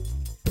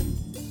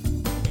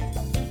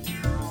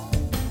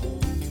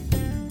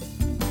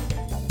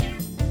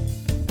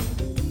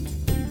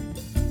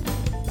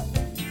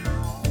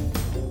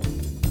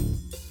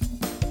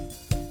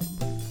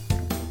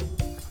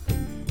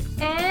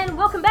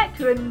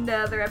to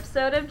another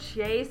episode of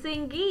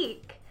Chasing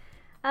Geek.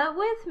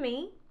 With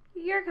me,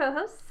 your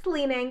co-hosts,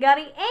 Lena and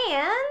Gotti,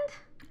 and...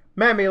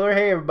 Matt Mueller.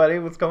 Hey everybody,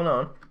 what's going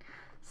on?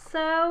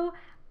 So,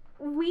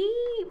 we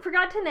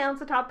forgot to announce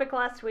a topic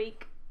last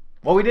week.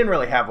 Well, we didn't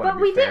really have one, but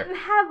we didn't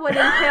have one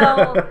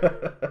until,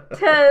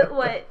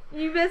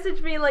 you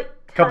messaged me like...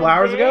 A couple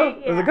hours ago?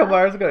 Yeah. Was it a couple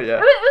hours ago? Yeah.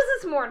 It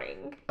was this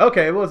morning.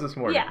 Okay, it was this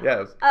morning. Yeah.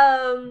 It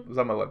was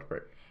on my lunch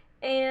break.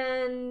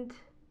 And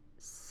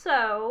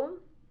so...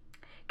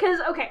 Because,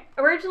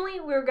 originally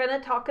we were going to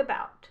talk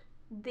about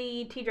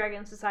the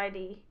T-Dragon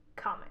Society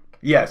comic.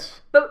 Yes.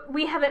 But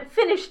we haven't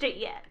finished it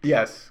yet.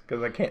 Yes,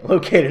 because I can't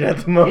locate it at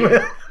the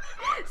moment.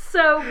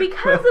 So,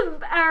 because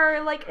of our,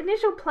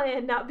 initial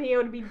plan not being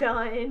able to be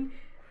done,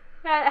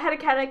 I had to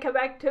kind of come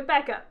back to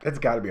backup. It's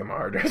got to be on my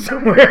hard drive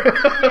somewhere.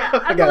 Yeah,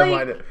 I got to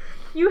find it.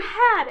 You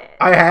had it.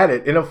 I had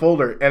it in a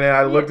folder, and then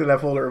I looked in that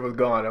folder and it was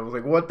gone. I was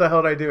like, what the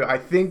hell did I do? I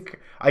think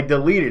I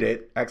deleted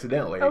it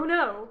accidentally. Oh,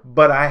 no.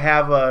 But I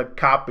have a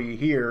copy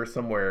here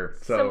somewhere.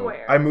 So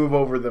I move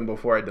over them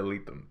before I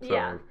delete them. So,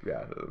 yeah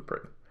it was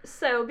pretty.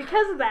 So,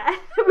 because of that,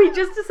 we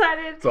just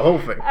decided... It's the whole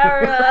thing.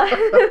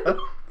 Our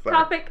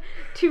topic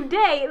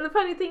today, and the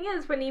funny thing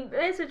is, when he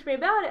messaged me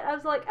about it, I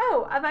was like,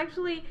 oh, I've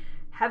actually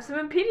have some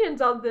opinions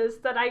on this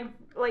that I,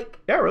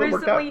 really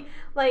recently,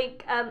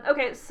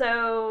 okay,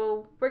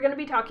 so we're going to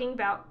be talking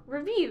about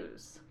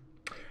reviews.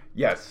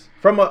 Yes,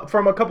 from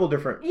a couple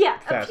different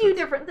facets. A few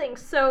different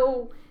things.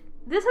 So,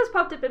 this has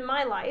popped up in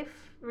my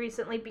life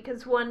recently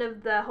because one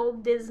of the whole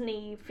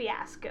Disney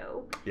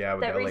fiasco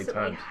that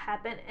recently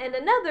happened, and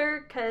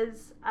another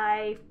because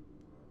I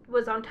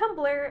was on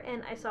Tumblr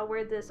and I saw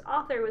where this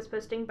author was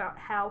posting about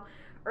how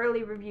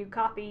early review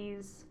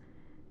copies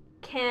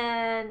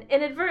can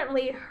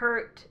inadvertently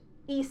hurt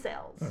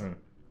e-sales. Mm-hmm.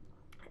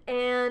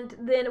 And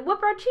then what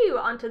brought you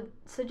onto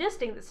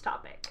suggesting this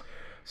topic?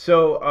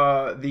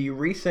 So the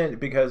recent,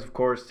 because of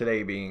course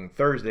today being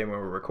Thursday when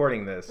we're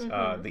recording this,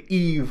 the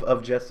eve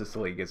of Justice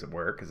League, as it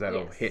were, because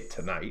that'll hit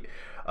tonight.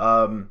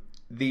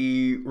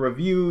 The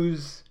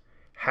reviews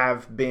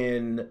have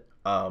been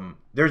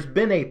there's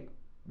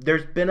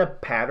been a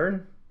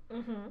pattern,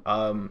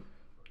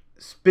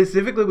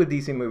 specifically with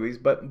DC movies,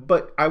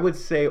 but I would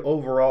say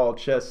overall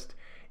just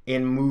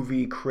in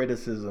movie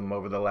criticism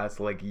over the last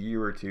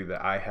year or two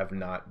that I have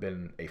not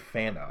been a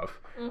fan of.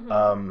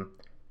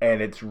 And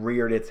it's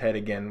reared its head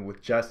again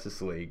with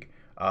Justice League.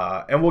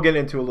 And we'll get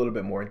into a little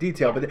bit more in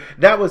detail. But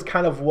that was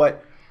kind of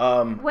what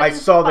I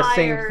saw the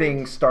same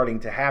thing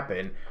starting to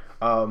happen.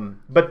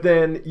 But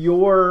then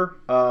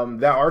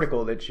that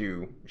article that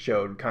you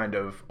showed kind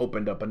of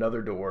opened up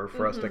another door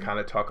for us to kind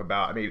of talk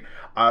about. I mean,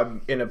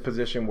 I'm in a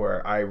position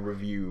where I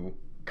review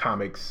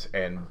comics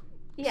and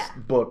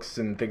books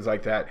and things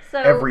like that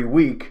every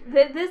week. I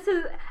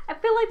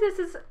feel like this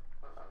is...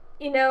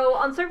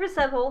 on surface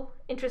level,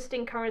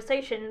 interesting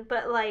conversation,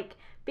 but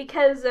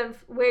because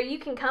of where you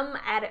can come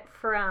at it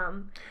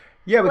from.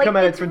 Yeah, we come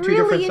at it from two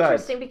different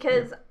sides. It's really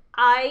interesting because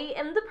I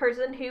am the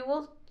person who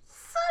will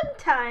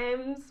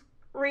sometimes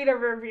read a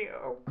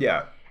review.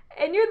 Yeah.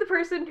 And you're the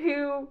person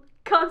who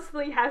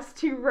constantly has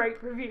to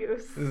write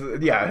reviews.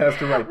 Yeah, has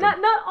to write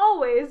them. Not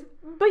always,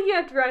 but you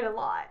have to write a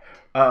lot.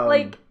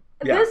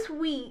 This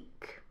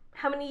week,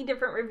 how many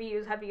different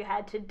reviews have you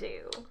had to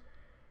do?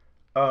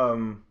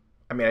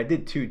 I mean, I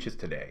did 2 just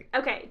today.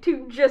 Okay,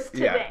 2 just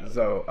today. Yeah,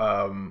 so,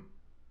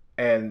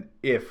 and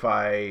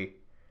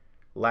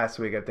last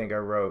week I think I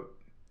wrote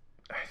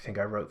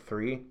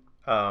 3.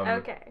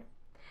 Okay.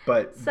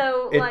 But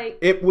so,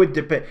 it would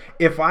depend.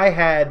 If I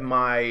had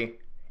my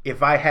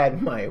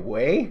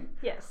way,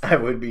 yes, I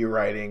would be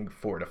writing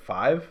 4 to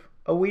 5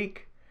 a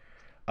week.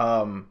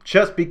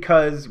 Just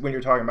because when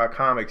you're talking about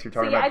comics, you're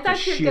talking about the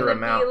sheer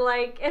amount.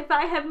 If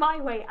I had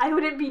my way, I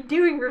wouldn't be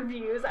doing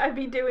reviews. I'd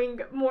be doing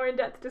more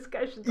in-depth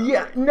discussions.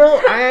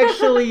 No, I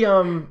actually,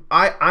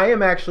 I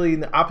am actually in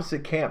the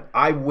opposite camp.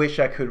 I wish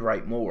I could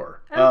write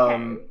more.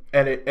 Okay.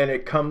 And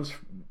it comes.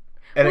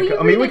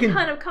 We can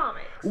ton of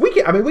comics. We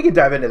can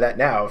dive into that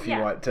now if you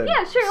want to.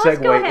 Yeah, sure. Let's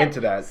go ahead.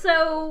 Into that.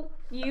 So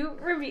you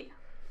review.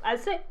 I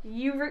said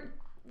you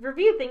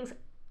review things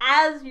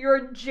as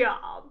your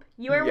job.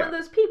 You are one of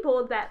those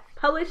people that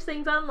publish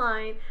things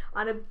online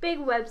on a big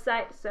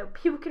website so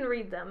people can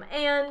read them.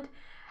 And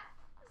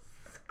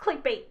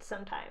clickbait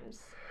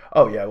sometimes.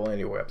 Oh, yeah. Well,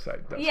 any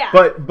website does. Yeah.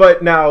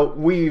 But now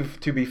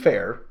to be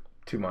fair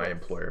to my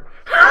employer,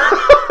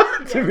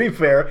 to be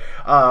fair,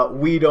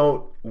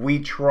 we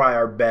try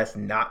our best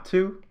not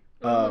to.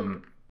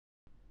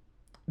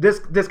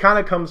 This kind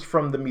of comes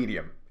from the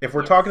medium. If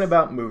we're talking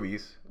about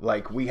movies,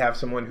 we have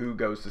someone who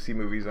goes to see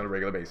movies on a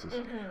regular basis.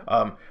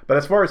 But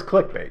as far as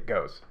clickbait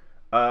goes,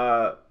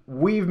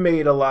 we've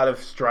made a lot of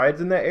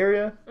strides in that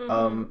area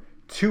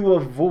to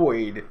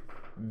avoid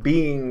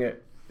being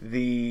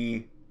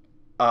the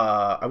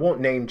I won't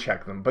name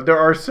check them, but there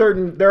are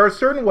certain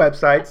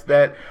websites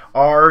that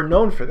are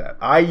known for that.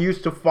 I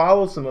used to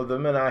follow some of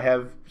them, and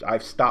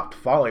I've stopped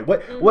following.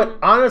 What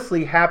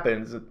honestly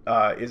happens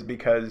is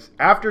because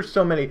after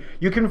so many,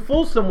 you can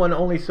fool someone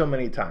only so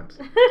many times.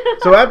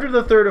 So after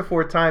the third or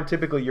fourth time,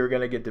 typically you're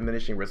going to get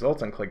diminishing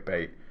results on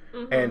clickbait.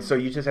 And so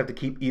you just have to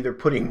keep either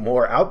putting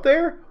more out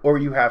there, or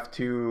you have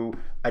to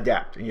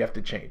adapt and you have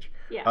to change.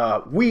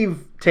 Yeah.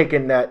 We've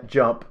taken that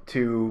jump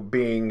to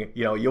being,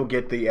 you'll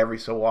get the every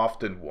so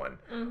often one.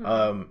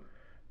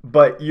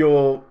 But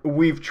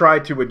we've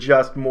tried to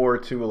adjust more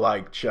to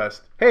like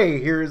just, hey,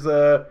 here's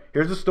a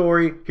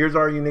story, here's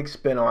our unique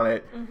spin on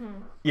it.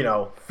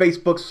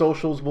 Facebook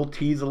socials will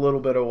tease a little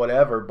bit or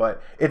whatever,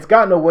 but it's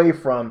gotten away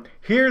from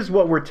here's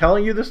what we're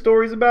telling you the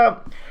story's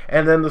about,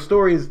 and then the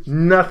story is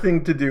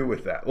nothing to do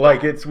with that.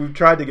 Like we've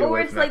tried to get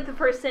away from that. Or it's like the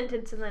first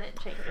sentence and then it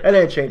changes. And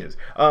then it changes.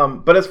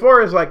 But as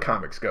far as like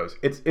comics goes,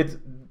 it's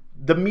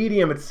the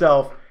medium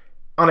itself.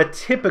 On a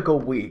typical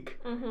week,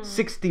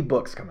 60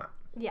 books come out.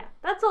 Yeah,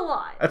 that's a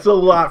lot. That's a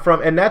lot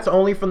and that's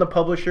only from the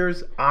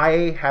publishers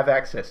I have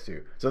access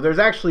to. So there's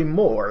actually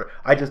more.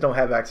 I just don't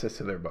have access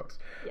to their books.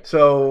 Yes.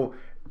 So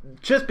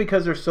just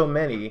because there's so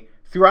many,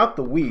 throughout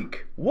the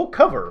week, we'll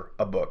cover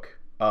a book.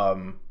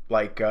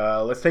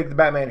 Let's take The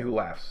Batman Who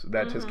Laughs.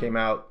 That just came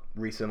out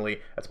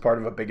recently. That's part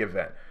of a big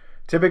event.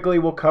 Typically,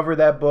 we'll cover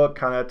that book,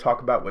 kind of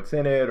talk about what's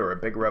in it or a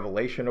big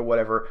revelation or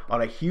whatever.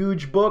 On a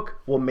huge book,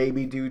 we'll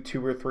maybe do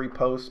 2 or 3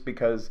 posts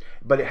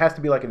but it has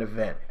to be like an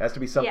event. It has to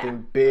be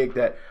something big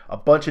that a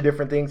bunch of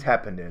different things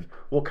happened in.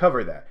 We'll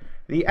cover that.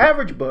 The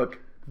average book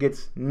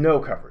gets no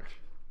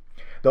coverage.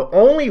 The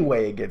only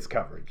way it gets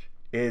coverage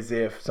is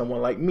if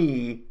someone like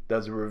me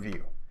does a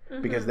review,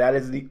 because that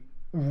is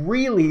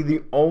really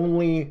the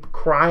only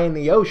cry in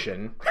the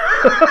ocean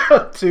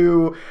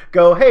to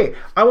go, hey,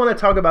 I want to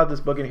talk about this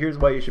book and here's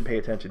why you should pay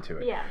attention to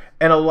it. Yeah.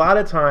 And a lot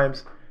of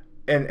times,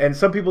 and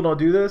some people don't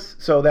do this,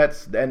 so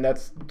that's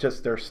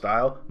just their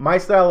style. My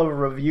style of a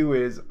review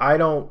is I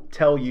don't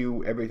tell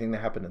you everything that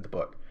happened in the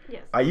book.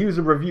 Yes. I use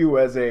a review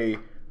as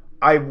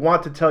I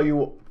want to tell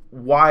you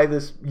why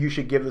you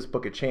should give this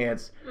book a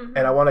chance, and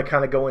I want to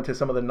kind of go into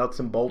some of the nuts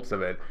and bolts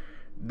of it.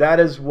 That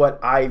is what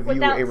I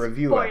view a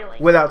review like,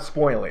 without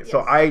spoiling. Yes.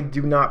 So I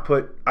do not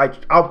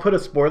I'll put a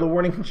spoiler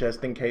warning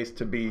just in case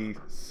to be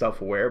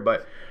self-aware,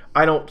 but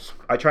I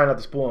try not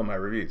to spoil in my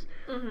reviews.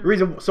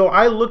 So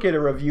I look at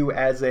a review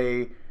as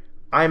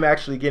I'm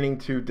actually getting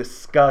to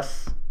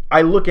discuss.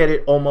 I look at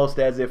it almost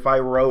as if I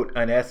wrote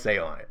an essay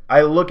on it.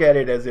 I look at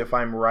it as if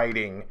I'm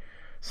writing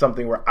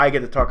something where I get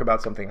to talk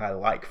about something I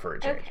like for a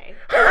change. Okay.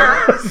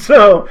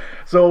 So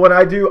when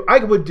I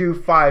would do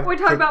 5 We're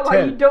talking about 10.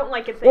 Why you don't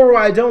like a thing. Or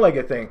why I don't like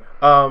a thing.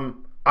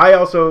 I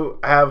also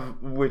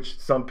have, which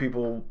some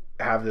people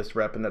have this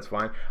rep, and that's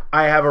fine.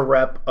 I have a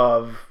rep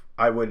of,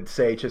 I would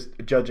say, just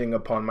judging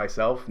upon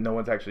myself. No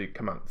one's actually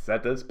come out and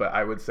said this, but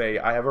I would say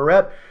I have a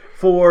rep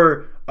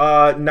for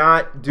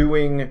not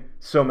doing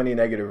so many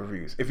negative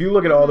reviews. If you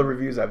look at all the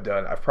reviews I've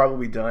done, I've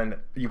probably done,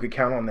 you could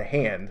count on the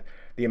hand,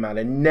 the amount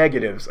of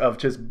negatives of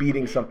just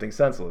beating something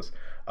senseless.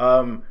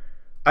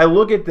 I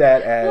look at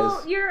that as...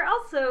 Well, you're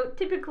also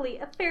typically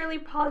a fairly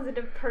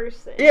positive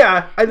person.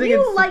 Yeah, I think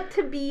you like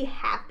to be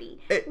happy,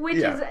 which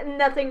is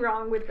nothing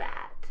wrong with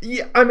that.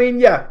 Yeah,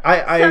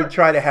 I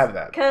try to have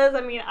that. Because,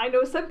 I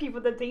know some people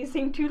that they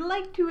seem to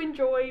like to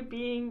enjoy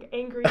being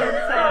angry and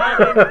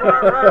sad and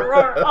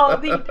roar all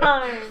the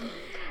time.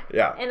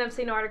 Yeah. And I've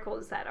seen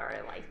articles that are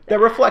like that. That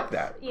reflect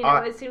that.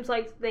 It seems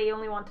like they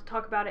only want to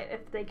talk about it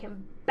if they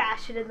can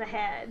bash it in the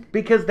head.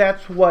 Because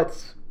that's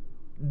what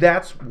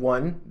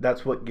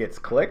gets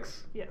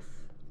clicks. Yes.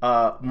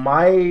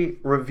 My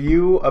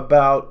review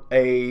about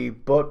a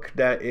book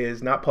that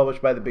is not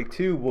published by the big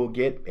 2 will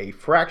get a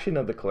fraction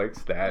of the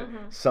clicks that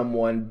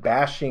someone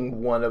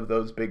bashing one of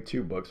those big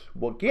 2 books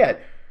will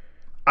get.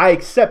 I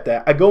accept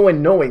that. I go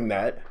in knowing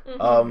that.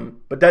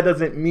 But that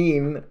doesn't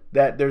mean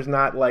that there's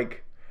not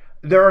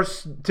there are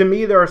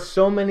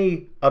so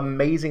many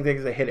amazing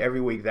things that hit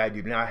every week that I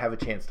do not have a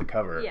chance to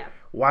cover. Yeah.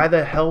 Why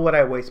the hell would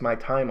I waste my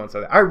time on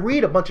something? I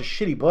read a bunch of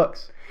shitty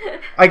books.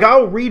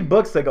 I'll read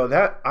books that go,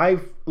 that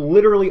I've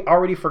literally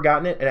already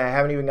forgotten it and I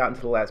haven't even gotten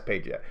to the last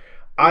page yet.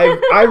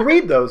 I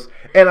read those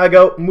and I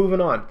go,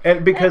 moving on.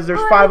 And because there's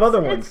 5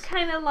 other ones. It's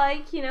kind of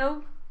like,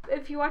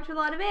 if you watch a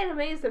lot of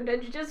anime,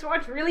 sometimes you just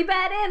watch really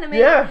bad anime.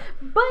 Yeah.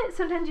 But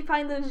sometimes you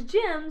find those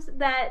gems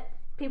that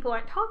people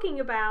aren't talking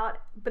about,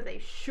 but they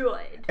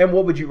should. And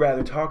what would you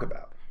rather talk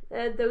about?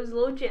 Those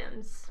little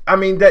gems.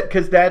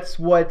 Because that's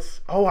what's.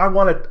 I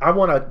want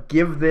to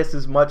give this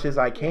as much as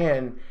I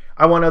can.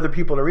 I want other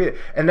people to read it,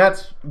 and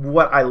that's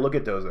what I look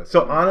at those as.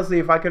 So honestly,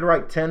 if I could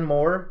write 10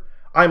 more,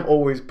 I'm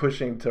always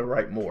pushing to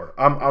write more.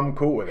 I'm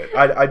cool with it.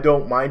 I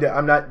don't mind it.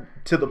 I'm not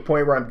to the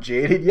point where I'm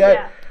jaded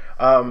yet.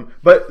 Yeah.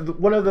 But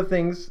one of the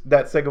things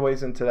that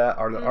segues into that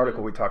are the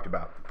article we talked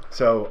about.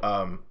 So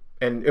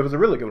and it was a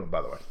really good one,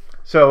 by the way.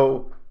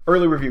 So,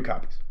 early review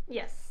copies.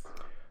 Yes.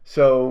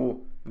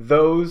 So,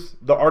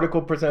 the article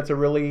presents a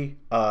really,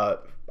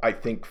 I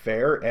think,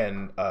 fair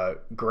and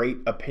great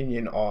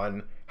opinion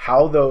on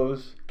how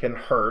those can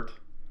hurt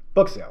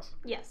book sales.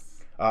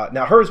 Yes.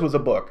 Now, hers was a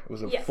book. It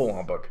was a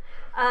full-on book.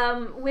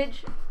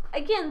 Which,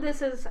 again,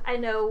 this is, I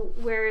know,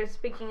 we're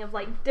speaking of,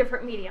 like,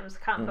 different mediums,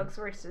 comic books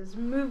versus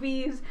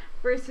movies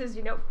versus,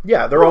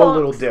 Yeah, they're books. all a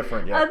little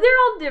different, yeah. They're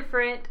all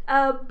different,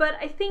 but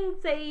I think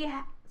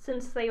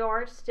since they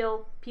are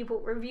still people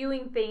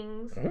reviewing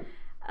things, and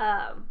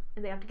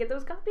they have to get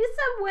those copies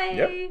some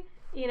way,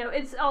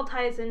 it's all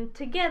ties in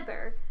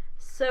together.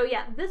 So,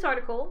 yeah, this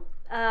article,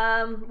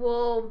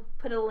 we'll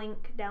put a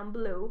link down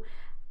below.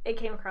 It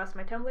came across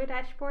my Tumblr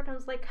dashboard, and I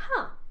was like,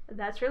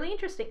 that's really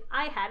interesting.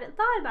 I hadn't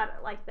thought about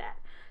it like that.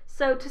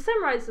 So to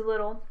summarize a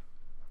little,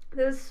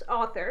 this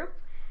author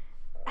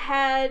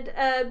had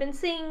been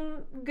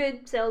seeing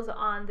good sales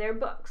on their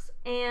books.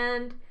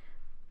 And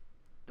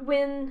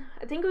when,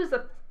 I think it was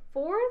the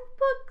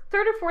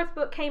third or fourth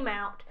book came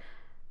out,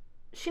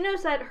 she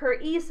noticed that her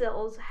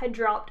e-sales had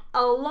dropped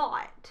a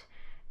lot.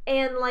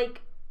 And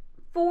like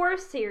for a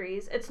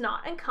series, it's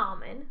not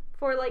uncommon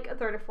for like a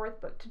third or fourth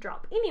book to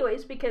drop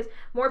anyways, because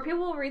more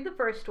people will read the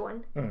first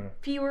one,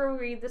 fewer will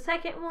read the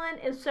second one,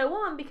 and so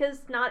on,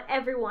 because not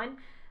everyone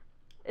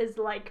is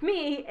like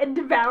me and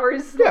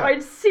devours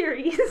large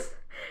series.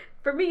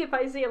 For me, if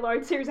I see a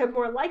large series, I'm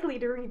more likely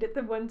to read it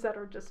than ones that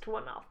are just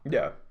one-off.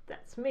 Yeah.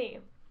 That's me.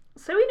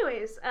 So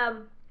anyways,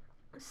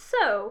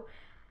 so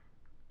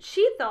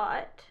she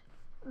thought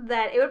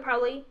that it would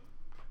probably,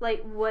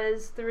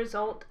 was the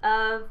result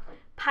of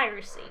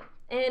piracy.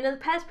 And in the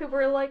past, people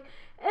were like,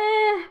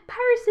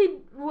 piracy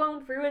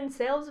won't ruin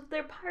sales. If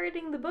they're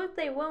pirating the book,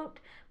 they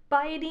won't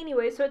buy it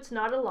anyway, so it's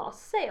not a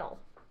lost sale.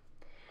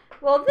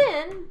 Well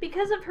then,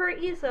 because of her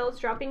e-sales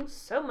dropping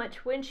so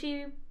much when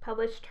she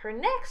published her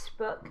next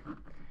book,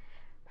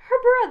 her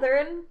brother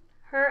and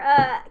her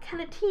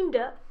kind of teamed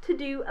up to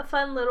do a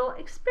fun little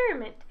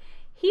experiment.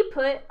 He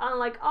put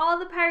on all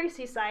the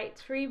piracy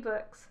sites for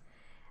ebooks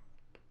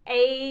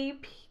a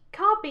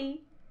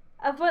copy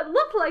of what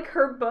looked like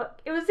her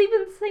book. It was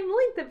even the same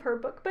length of her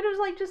book, but it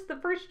was just the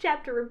first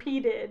chapter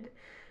repeated.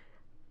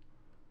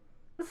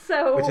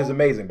 So, which is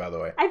amazing, by the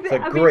way. It's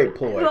a great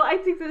ploy. Well, I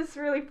think this is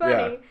really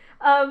funny.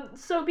 Yeah.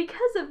 So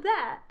because of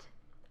that,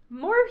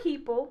 more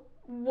people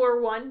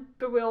were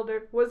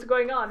bewildered. What's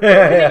going on? We're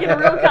going to get a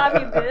real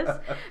copy of this,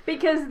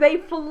 because they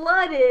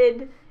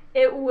flooded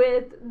it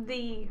with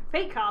the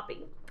fake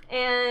copy.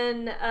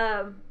 And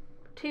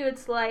two,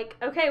 it's like,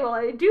 okay, well,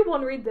 I do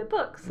want to read the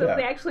book, so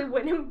they actually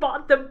went and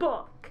bought the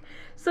book.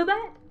 So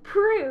that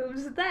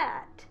proves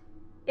that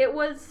it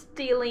was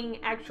stealing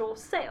actual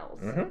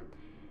sales. Mm-hmm.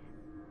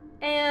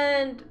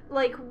 And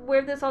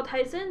where this all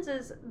ties in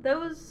is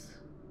those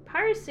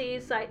piracy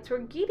sites were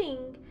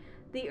getting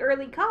the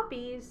early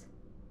copies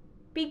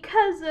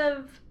because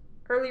of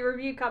early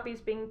review copies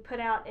being put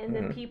out, and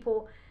then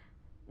people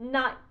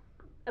not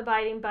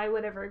abiding by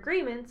whatever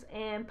agreements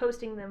and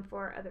posting them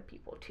for other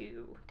people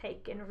to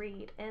take and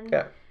read, and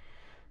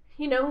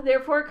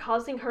therefore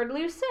causing her to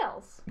lose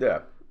sales. Yeah.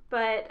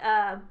 But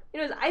I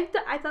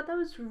thought that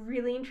was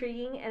really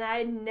intriguing, and I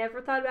had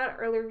never thought about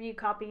early review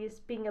copies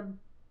being a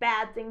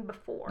bad thing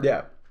before.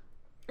 Yeah.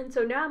 And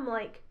so now I'm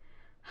like,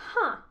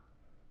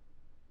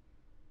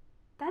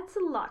 that's a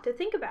lot to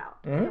think about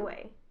in a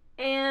way.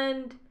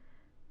 And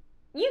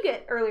you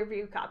get early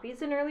review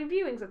copies and early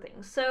viewings of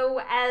things.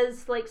 So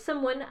as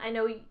someone, I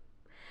know you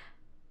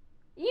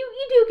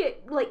do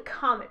get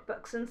comic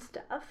books and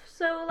stuff.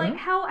 So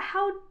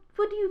how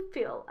what do you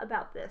feel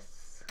about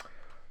this?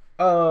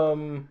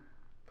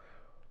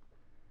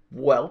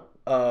 Well,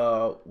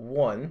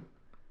 one,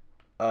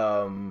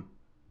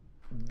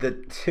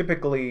 the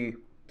typically,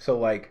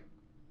 so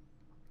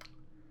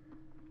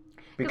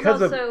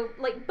because also,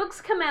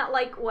 books come out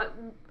what,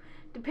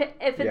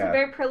 if it's a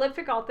very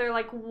prolific author,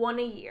 one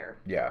a year.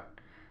 Yeah.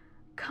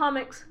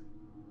 Comics,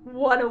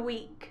 one a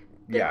week,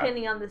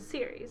 depending on the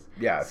series.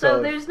 Yeah.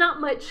 So there's not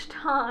much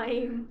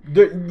time.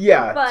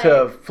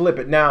 To flip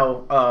it.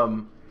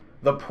 Now,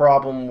 the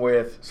problem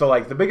with,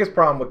 the biggest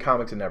problem with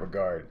comics in that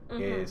regard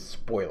is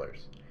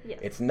spoilers. Yes.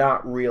 It's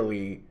not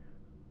really,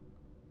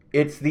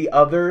 it's the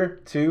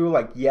other two,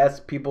 yes,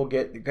 people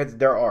get, because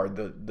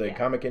the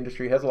comic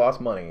industry has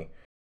lost money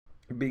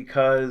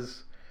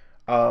because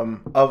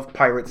of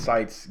pirate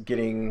sites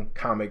getting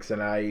comics,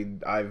 and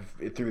I've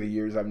through the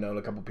years I've known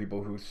a couple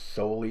people who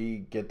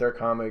solely get their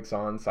comics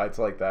on sites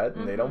like that,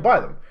 and they don't buy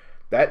them.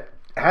 That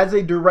has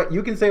a direct,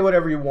 you can say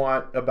whatever you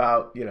want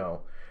about,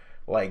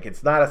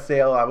 it's not a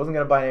sale, I wasn't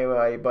going to buy it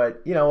anyway,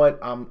 but you know what,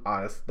 I'm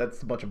honest,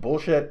 that's a bunch of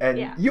bullshit,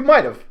 and you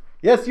might have.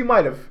 Yes, you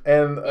might have.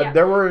 And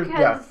there were,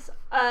 because,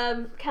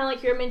 kind of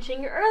like you were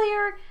mentioning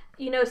earlier,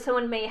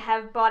 someone may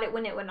have bought it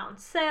when it went on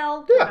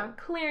sale, on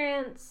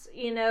clearance,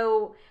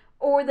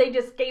 or they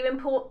just gave and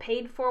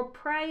paid full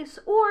price,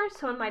 or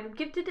someone might have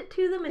gifted it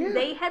to them and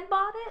they had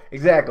bought it.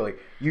 Exactly.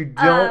 You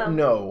don't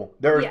know.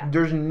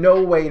 There's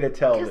no way to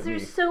tell. Because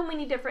there's so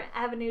many different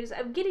avenues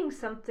of getting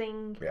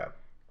something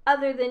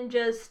other than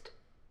just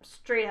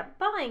straight up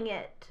buying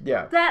it.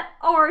 Yeah. That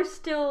are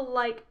still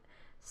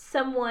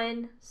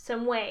someone,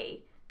 some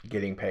way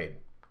getting paid.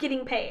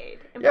 getting paid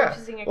and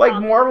purchasing a like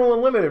copy. Marvel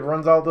Unlimited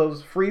runs all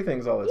those free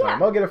things all the time.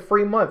 Yeah. I'll get a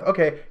free month.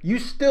 Okay,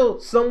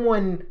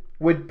 someone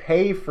would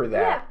pay for that.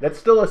 Yeah. That's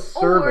still a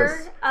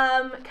service.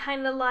 Or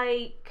kind of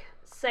like,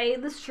 say,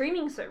 the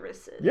streaming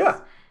services. Yeah.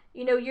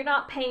 You know, you're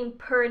not paying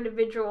per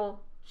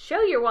individual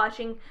show you're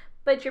watching,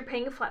 but you're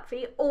paying a flat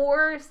fee.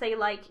 Or, say,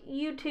 like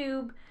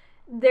YouTube,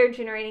 they're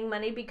generating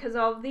money because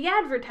of the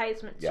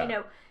advertisements. Yeah. You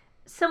know,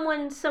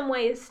 someone, some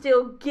way is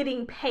still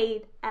getting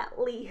paid at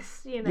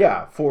least, you know.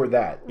 Yeah, for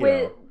that.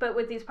 But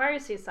with these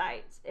piracy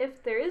sites,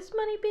 if there is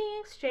money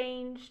being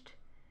exchanged,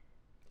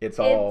 it's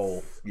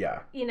all, yeah.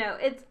 You know,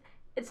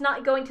 it's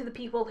not going to the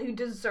people who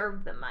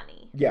deserve the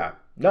money. Yeah.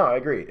 No, I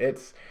agree.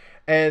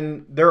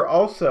 And they're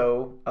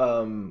also,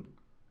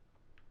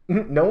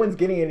 no one's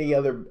getting any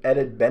other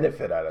added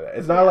benefit out of it.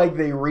 It's not like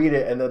they read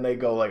it and then they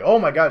go like, oh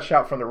my God,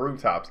 shout from the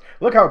rooftops.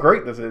 Look how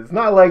great this is. It's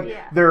not like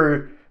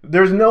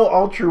there's no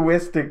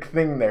altruistic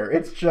thing there.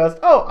 It's just,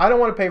 oh, I don't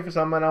want to pay for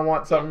something. I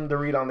want something to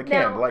read on the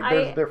can. Like,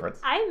 there's a difference.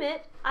 I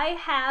admit, I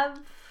have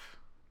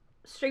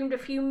streamed a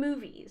few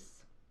movies.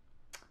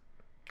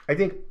 I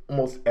think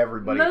almost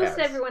everybody has. Most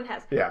everyone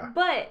has. Yeah.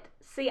 But,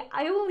 see,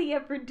 I only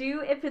ever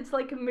do if it's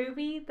like a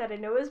movie that I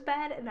know is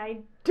bad and I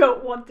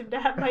don't want them to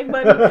have my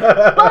money.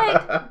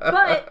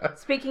 but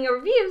speaking of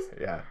reviews,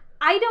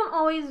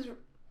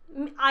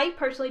 I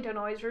personally don't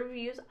always read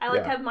reviews. I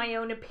like to have my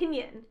own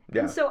opinion.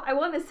 Yeah. And so I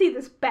want to see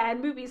this bad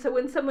movie. So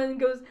when someone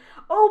goes,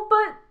 oh,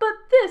 but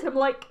this, I'm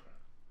like,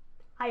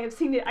 I have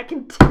seen it. I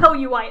can tell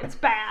you why it's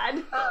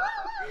bad.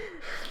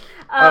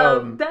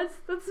 That's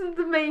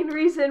the main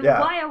reason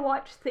why I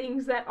watch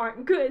things that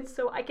aren't good,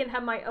 so I can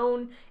have my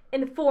own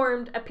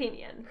informed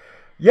opinion.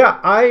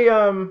 Yeah, I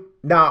am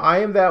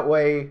that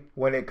way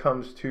when it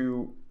comes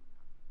to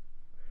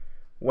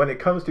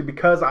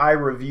because I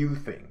review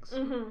things.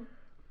 Mm-hmm.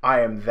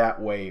 I am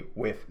that way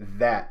with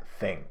that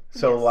thing.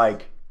 So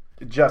like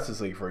Justice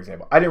League, for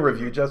example. I didn't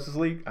review Justice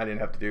League. I didn't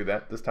have to do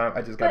that this time.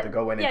 I just got to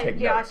go in and take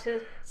notes. Yeah, you got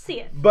to see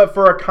it. But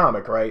for a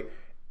comic, right?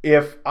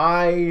 If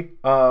I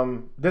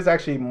this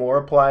actually more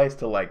applies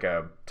to like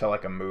a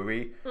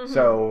movie. Mm-hmm.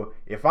 So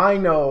if I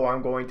know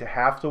I'm going to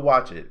have to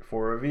watch it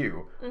for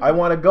review, I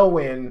want to go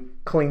in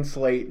clean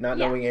slate, not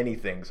knowing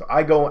anything. So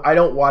I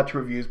don't watch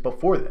reviews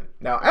before then.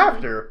 Now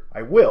after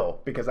I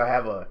will, because I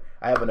have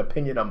an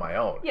opinion on my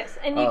own. Yes,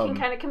 and you can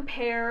kind of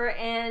compare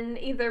and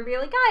either be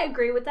like, I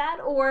agree with that,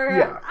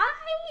 or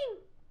I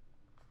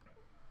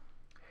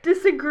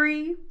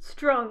disagree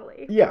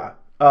strongly. Yeah.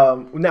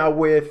 Now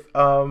with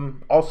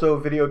also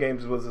video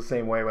games was the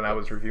same way when I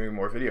was reviewing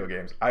more video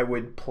games. I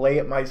would play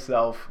it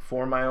myself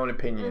for my own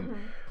opinion.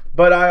 Mm-hmm.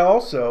 But I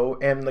also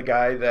am the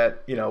guy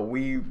that, you know,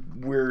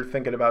 we're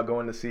thinking about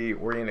going to see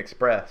Orient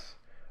Express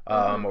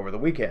over the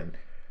weekend.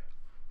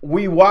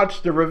 We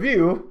watched the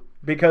review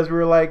because we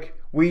were like,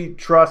 we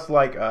trust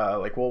like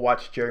we'll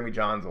watch Jeremy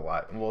Johns a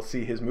lot and we'll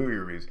see his movie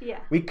reviews. Yeah.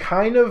 We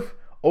kind of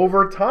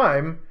over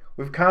time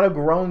we've kind of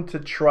grown to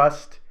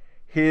trust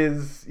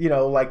his, you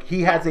know, like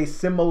he has a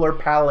similar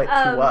palette to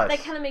us.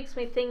 That kind of makes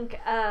me think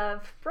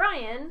of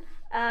Brian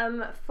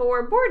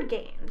for board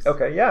games.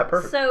 Okay, yeah,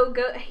 perfect. So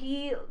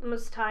he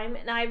most of the time,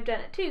 and I've done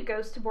it too,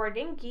 goes to Board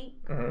Game Geek,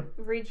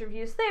 reads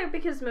reviews there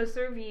because most of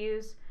the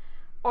reviews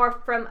are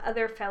from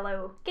other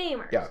fellow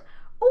gamers. Yeah.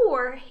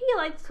 Or he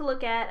likes to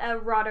look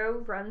at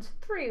Rahdo Runs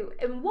Through.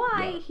 And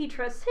why he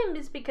trusts him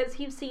is because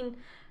he's seen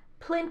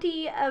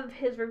plenty of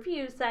his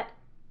reviews that,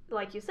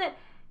 like you said,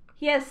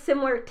 he has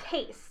similar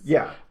tastes.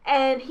 Yeah.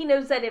 And he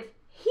knows that if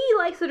he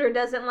likes it or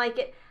doesn't like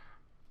it,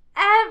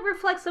 it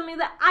reflects on me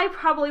that I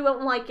probably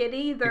won't like it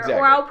either. Exactly.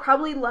 Or I'll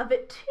probably love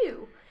it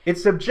too.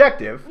 It's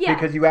subjective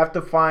because you have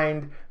to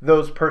find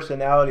those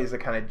personalities that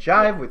kind of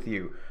jive with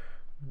you.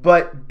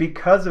 But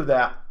because of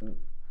that,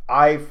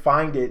 I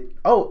find it,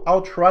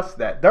 I'll trust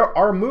that. There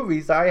are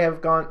movies I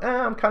have gone,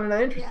 I'm kind of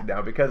not interested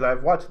now because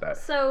I've watched that.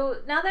 So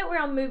now that we're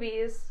on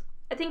movies,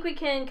 I think we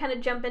can kind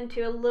of jump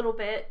into a little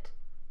bit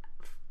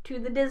to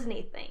the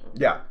Disney thing.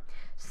 Yeah.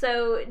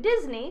 So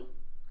Disney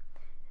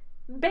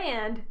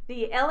banned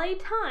the LA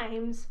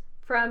Times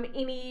from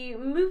any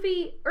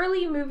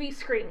early movie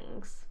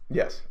screenings.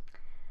 Yes.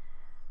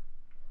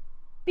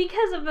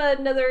 Because of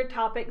another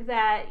topic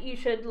that you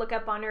should look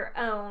up on your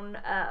own.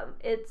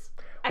 It's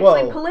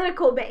actually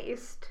political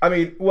based. I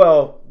mean,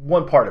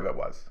 one part of it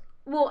was.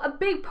 Well, a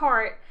big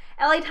part.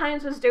 LA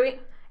Times was doing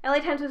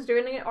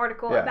an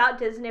article about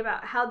Disney,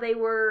 about how they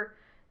were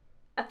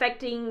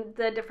affecting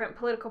the different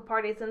political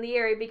parties in the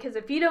area, because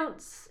if you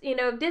don't,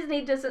 if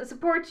Disney doesn't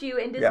support you,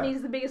 and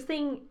Disney's the biggest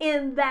thing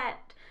in that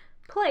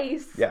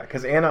place. Yeah,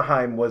 because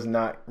Anaheim was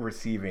not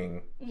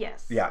receiving.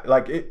 Yes. Yeah,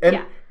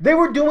 they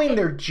were doing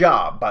their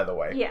job, by the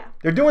way. Yeah.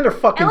 They're doing their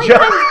fucking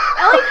job.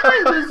 LA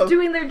Times was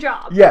doing their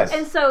job. Yes.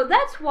 And so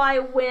that's why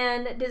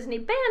when Disney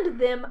banned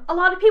them, a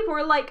lot of people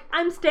were like,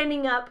 I'm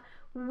standing up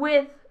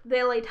with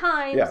the LA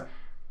Times. Yeah.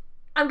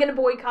 I'm going to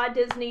boycott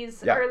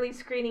Disney's early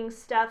screening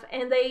stuff.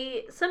 And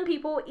some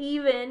people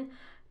even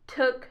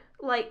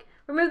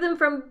removed them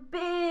from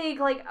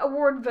big,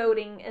 award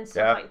voting and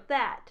stuff like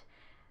that.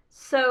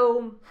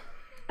 So,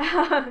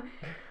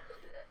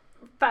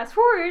 fast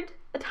forward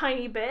a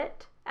tiny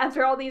bit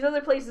after all these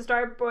other places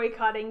started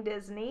boycotting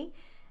Disney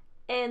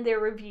and their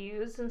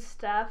reviews and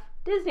stuff.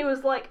 Disney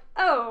was like,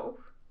 oh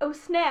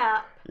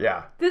snap.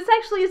 Yeah. This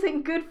actually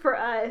isn't good for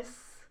us.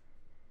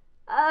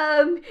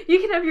 You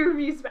can have your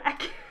reviews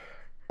back.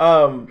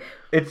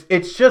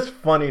 It's just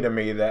funny to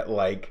me that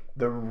like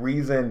the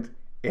reason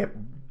it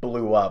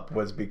blew up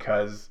was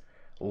because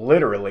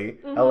literally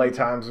LA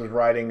Times was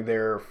writing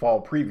their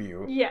fall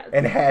preview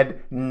and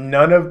had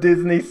none of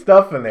Disney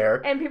stuff in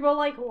there. And people are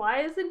like,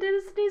 why isn't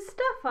Disney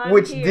stuff on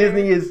Which here?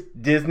 Disney is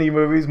Disney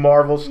movies,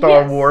 Marvel,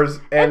 Star Wars.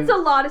 And it's a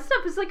lot of stuff.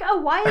 It's like, oh,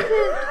 why isn't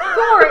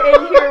Thor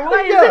in here?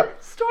 Why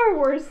isn't Star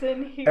Wars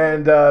in here?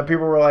 And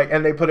people were like,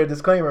 and they put a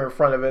disclaimer in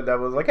front of it that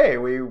was like, hey,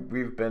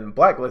 we've been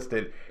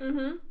blacklisted.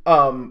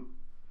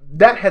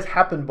 That has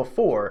happened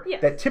before.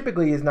 Yes. That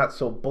typically is not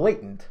so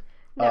blatant.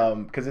 No.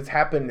 Because it's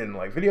happened in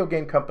like video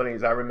game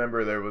companies. I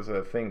remember there was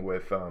a thing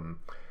with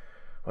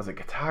was it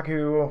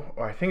Kotaku,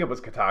 or I think it was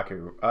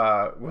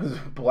Kotaku, was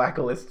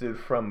blacklisted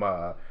from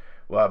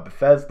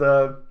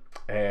Bethesda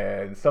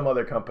and some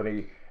other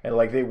company, and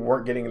like they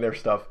weren't getting their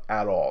stuff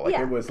at all. Like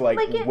it was like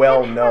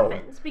well known.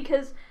 Happens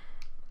because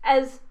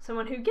as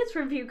someone who gets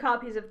review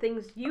copies of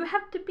things, you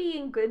have to be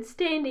in good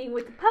standing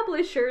with the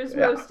publishers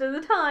most of the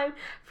time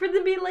for them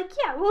to be like,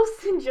 yeah, we'll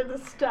send you the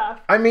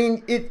stuff. I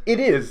mean, it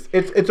is.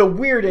 It's a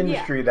weird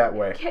industry that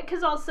way.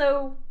 Because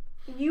also,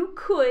 you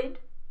could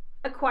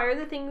acquire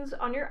the things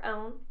on your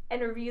own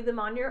and review them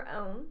on your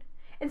own.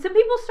 And some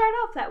people start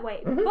off that way,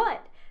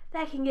 but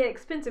that can get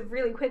expensive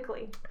really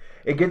quickly.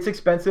 It gets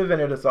expensive,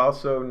 and it is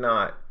also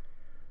not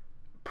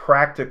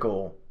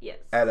practical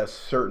at a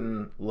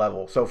certain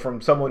level. So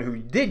from someone who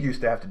did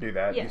used to have to do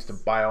that, used to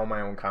buy all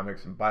my own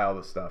comics and buy all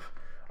this stuff,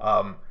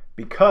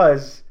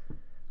 because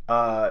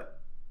a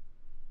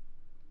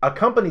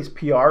company's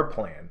PR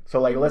plan. So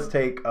like let's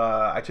take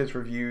I just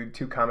reviewed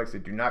 2 comics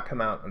that do not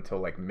come out until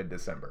like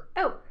mid-December.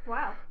 Oh,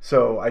 wow.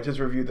 So I just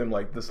reviewed them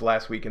like this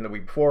last week and the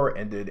week before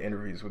and did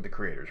interviews with the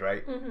creators,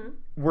 right?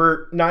 We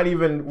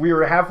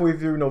were halfway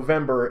through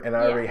November and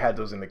I already had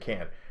those in the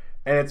can.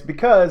 And it's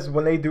because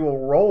when they do a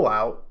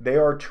rollout, they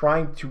are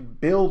trying to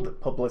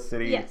build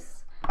publicity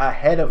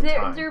ahead of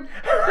time. They're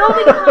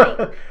building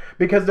hype.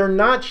 Because they're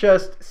not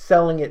just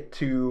selling it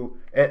to,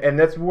 and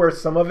that's where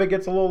some of it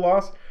gets a little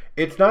lost.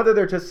 It's not that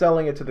they're just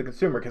selling it to the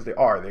consumer, because they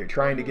are. They're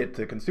trying to get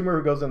the consumer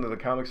who goes into the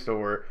comic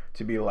store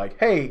to be like,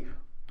 hey,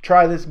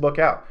 try this book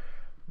out.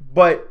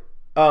 But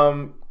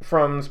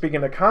from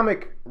speaking to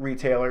comic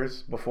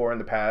retailers before in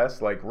the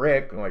past, like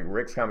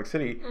Rick's Comic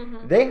City,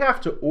 they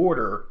have to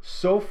order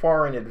so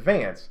far in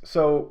advance.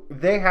 So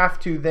they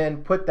have to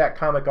then put that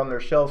comic on their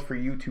shelves for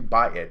you to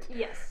buy it.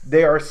 Yes.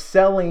 They are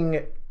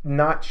selling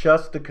not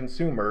just the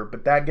consumer,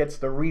 but that gets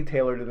the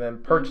retailer to then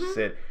purchase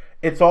it.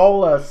 It's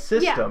all a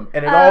system,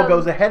 and it all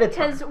goes ahead of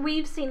time. Because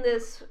we've seen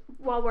this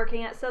while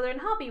working at Southern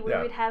Hobby,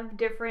 where we'd have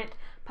different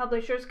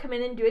publishers come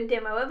in and do a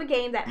demo of a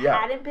game that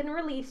hadn't been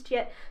released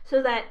yet,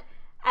 so that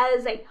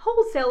as a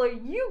wholesaler,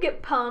 you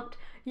get pumped,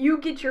 you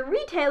get your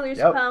retailers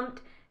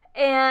pumped,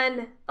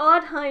 and a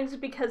lot of times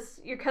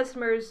because your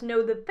customers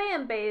know the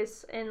fan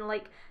base and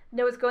like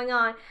know what's going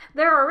on,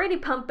 they're already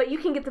pumped, but you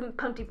can get them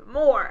pumped even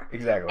more.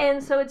 Exactly.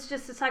 And so it's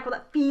just a cycle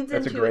that feeds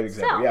into itself. That's a great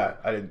example.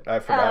 Yeah, I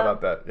forgot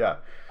about that. Yeah.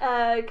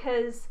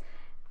 Because,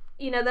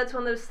 that's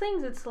one of those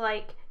things. It's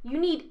like you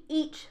need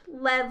each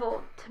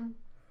level to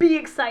be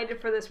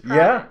excited for this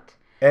product.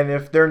 Yeah. And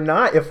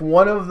if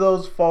one of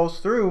those falls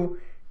through,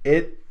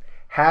 it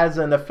has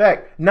an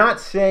effect. Not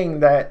saying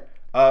that,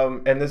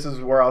 and this is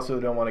where I also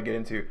don't want to get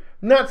into,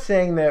 not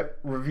saying that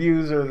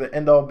reviews are the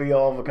end-all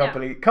be-all of a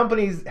company. No.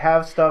 Companies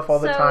have stuff all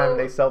the time.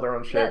 They sell their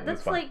own shit.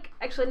 That's like,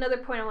 actually, another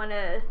point I want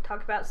to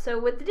talk about. So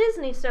with the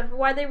Disney stuff,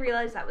 why they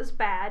realized that was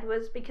bad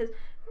was because,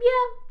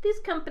 these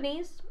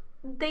companies,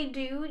 they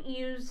do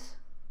use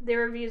their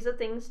reviews of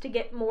things to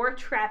get more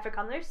traffic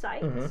on their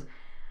sites.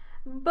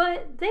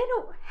 But they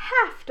don't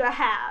have to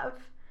have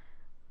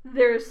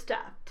their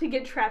stuff to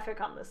get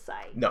traffic on the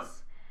sites. No.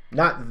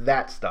 Not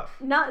that stuff.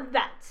 Not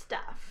that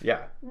stuff.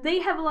 Yeah. They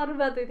have a lot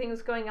of other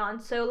things going on.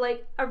 So,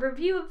 like, a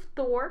review of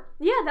Thor,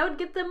 that would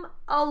get them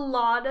a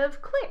lot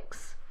of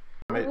clicks.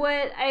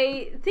 What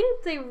I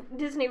think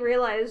Disney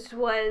realized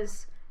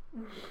was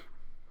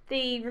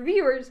the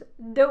reviewers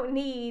don't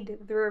need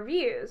the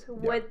reviews. Yeah.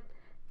 What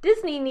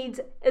Disney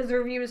needs is the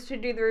reviewers to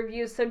do the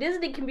reviews, so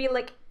Disney can be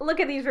like, look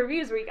at these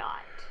reviews we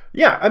got.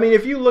 Yeah, I mean,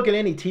 if you look at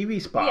any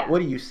TV spot,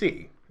 what do you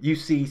see? You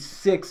see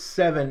 6,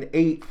 7,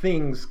 8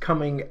 things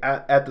coming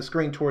at the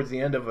screen towards the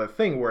end of a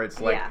thing where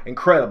it's like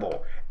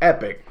incredible,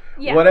 epic,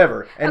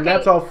 whatever. And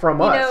that's all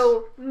from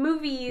us.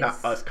 Movies.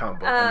 Not us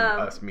comic book, I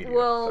mean us media.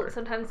 Will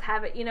sometimes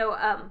have it,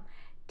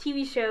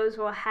 TV shows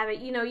will have it,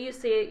 you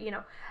see it,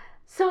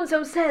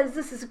 so-and-so says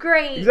this is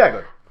great.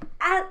 Exactly.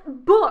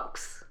 At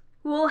books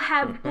will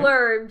have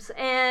blurbs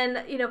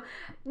and,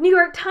 New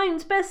York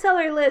Times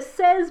bestseller list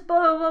says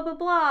blah, blah, blah,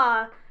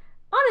 blah.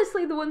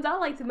 Honestly, the ones I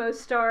like the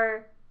most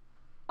are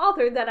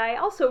author that I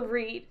also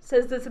read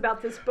says this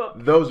about this book.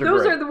 Those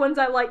are the ones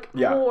I like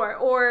more.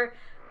 Or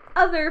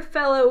other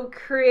fellow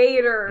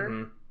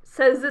creator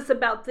says this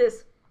about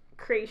this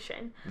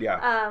creation.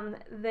 Yeah.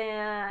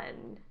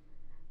 Then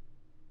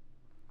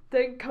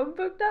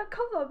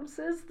comicbook.com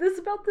says this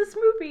about this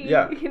movie.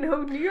 Yeah.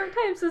 New York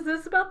Times says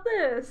this about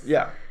this.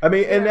 Yeah. I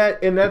mean,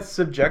 and that's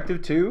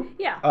subjective too.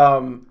 Yeah.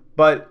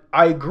 But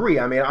I agree.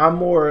 I mean, I'm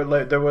more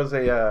like there was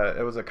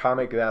a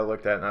comic that I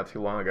looked at not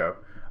too long ago.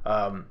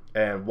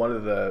 And one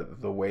of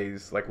the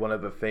ways, like one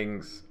of the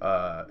things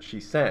she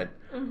sent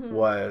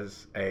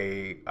was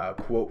a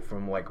quote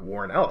from like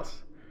Warren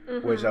Ellis,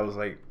 which I was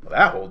like, well,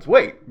 that holds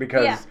weight,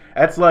 because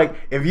that's like,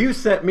 if you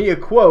sent me a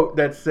quote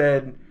that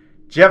said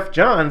Jeff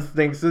Johns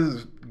thinks this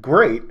is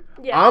great,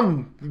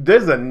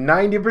 there's a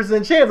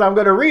 90% chance I'm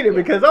going to read it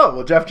because,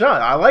 Jeff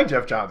Johns, I like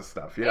Jeff Johns'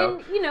 stuff,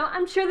 And,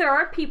 I'm sure there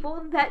are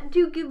people that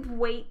do give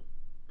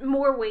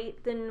more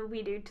weight than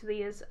we do to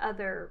these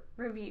other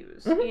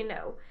reviews, I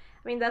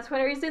mean, that's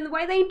one reason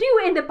why they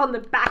do end up on the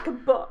back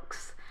of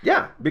books.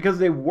 Yeah, because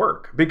they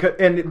work.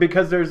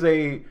 Because there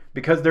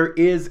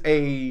is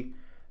a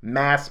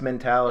mass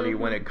mentality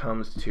when it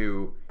comes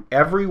to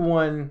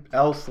everyone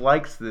else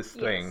likes this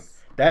thing. Yes.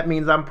 That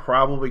means I'm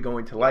probably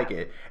going to like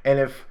it. And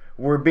if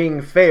we're being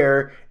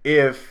fair,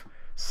 if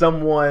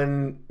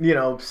someone,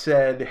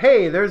 said,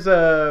 hey, there's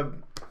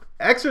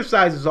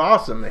exercise is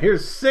awesome.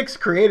 Here's 6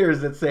 creators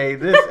that say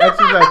this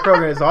exercise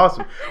program is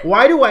awesome.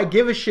 Why do I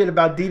give a shit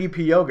about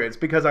DDP yoga? It's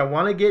because I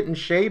want to get in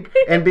shape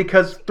and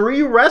because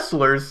 3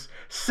 wrestlers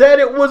said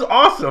it was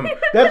awesome.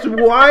 That's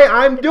why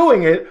I'm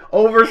doing it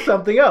over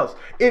something else.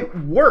 It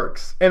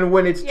works. And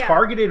when it's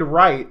targeted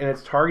right and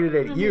it's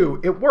targeted at you,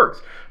 it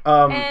works.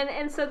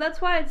 And so that's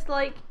why it's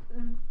like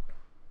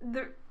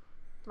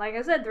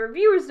I said, the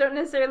reviewers don't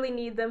necessarily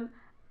need them.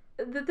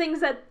 The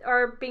things that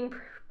are being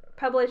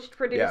published,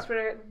 produced,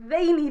 whatever,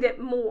 they need it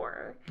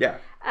more. Yeah.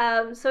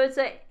 So it's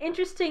an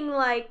interesting,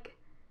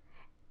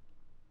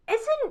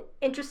 it's an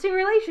interesting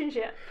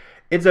relationship.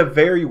 It's a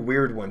very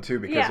weird one too,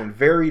 because in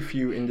very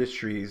few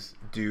industries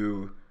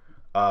do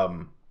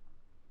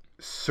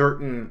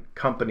certain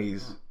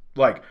companies,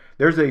 like,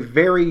 there's a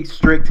very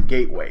strict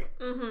gateway.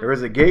 There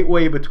is a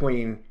gateway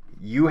between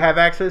you have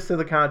access to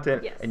the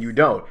content and you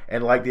don't.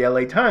 And like the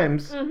LA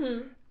Times,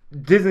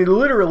 Disney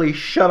literally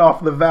shut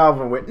off the valve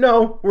and went,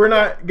 no, we're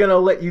not going to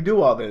let you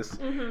do all this.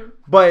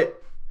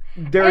 But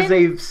there's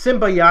a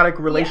symbiotic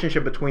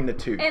relationship between the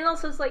two. And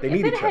also, it's like, if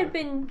it had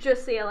been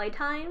just the LA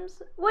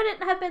Times,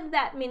 wouldn't have been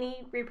that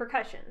many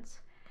repercussions.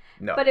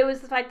 No. But it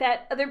was the fact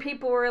that other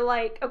people were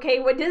like,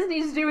 okay, what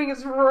Disney's doing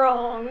is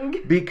wrong.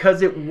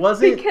 Because it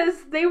wasn't...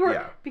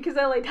 Because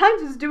LA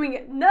Times is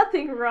doing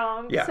nothing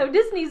wrong. Yeah. So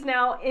Disney's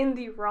now in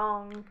the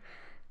wrong.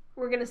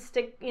 We're going to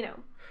stick,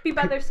 be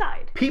by their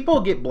side.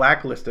 People get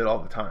blacklisted all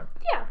the time.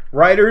 Yeah.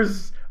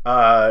 Writers,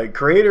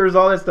 creators,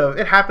 all that stuff.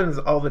 It happens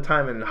all the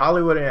time in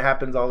Hollywood, and it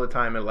happens all the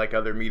time in like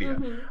other media.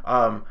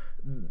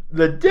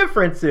 The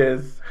difference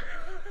is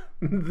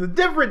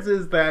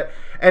that,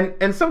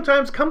 and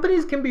sometimes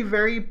companies can be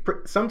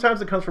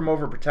sometimes it comes from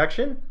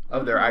overprotection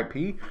of their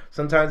IP.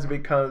 Sometimes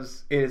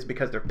it is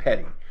because they're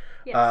petty.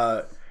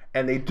 Yes.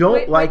 And they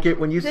don't like it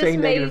when you say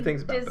negative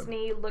things about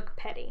Disney look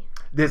petty.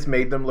 This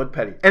made them look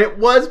petty. And it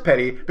was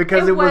petty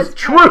because it was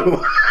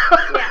true.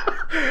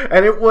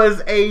 And it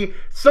was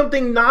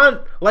something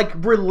not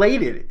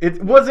related.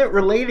 It wasn't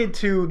related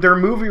to their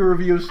movie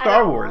review of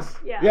Star Wars.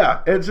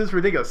 Yeah, it's just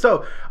ridiculous.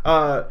 So,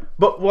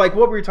 but like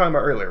what we were talking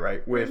about earlier,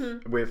 right?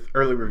 With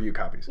early review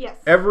copies. Yes.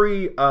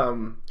 Every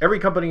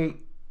company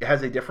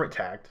has a different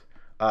tact.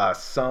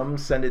 Some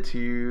send it to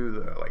you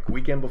the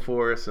weekend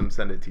before. Some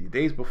send it to you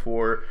days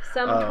before.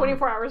 Some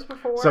 24 hours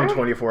before. Some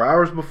 24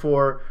 hours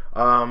before.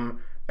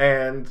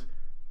 And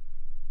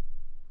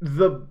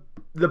the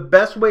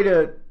best way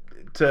to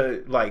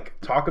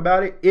talk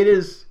about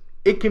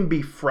it can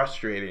be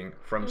frustrating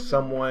from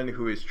someone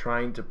who is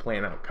trying to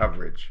plan out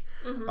coverage.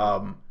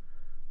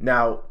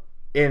 Now,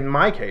 in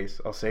my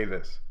case, I'll say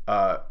this: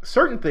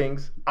 certain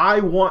things I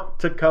want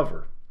to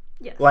cover.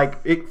 Yes.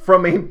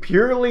 From a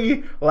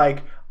purely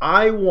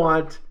I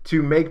want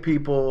to make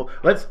people.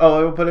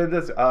 I'll put it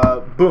this.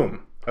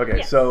 Boom. Okay.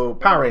 Yes. So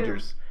Power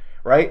Rangers.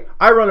 Right?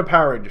 I run a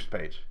Power Rangers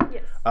page.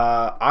 Yes.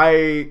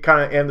 I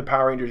kind of am the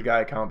Power Rangers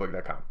guy at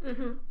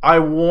comicbook.com. I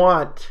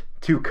want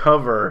to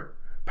cover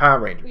Power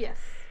Rangers. Yes.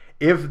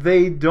 If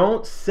they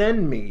don't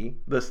send me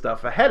the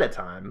stuff ahead of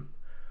time,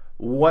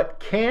 what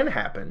can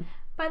happen?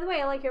 By the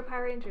way, I like your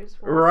Power Rangers.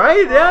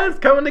 Right? Yeah, it's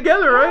coming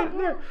together, right?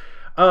 Yeah.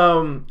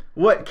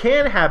 What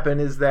can happen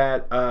is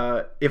that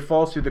it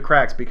falls through the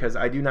cracks because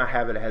I do not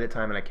have it ahead of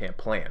time and I can't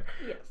plan.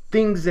 Yes.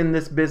 Things in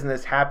this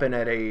business happen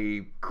at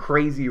a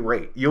crazy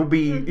rate. You'll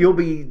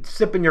be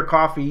sipping your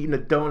coffee, eating a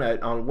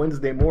donut on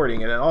Wednesday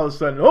morning, and then all of a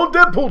sudden,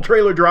 Deadpool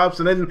trailer drops,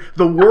 and then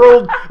the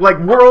world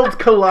worlds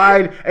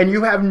collide, and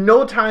you have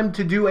no time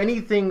to do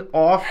anything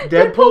off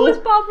Deadpool. Deadpool is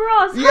Bob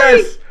Ross.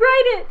 Yes,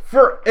 write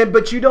it.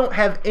 But you don't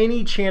have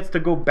any chance to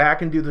go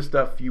back and do the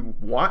stuff you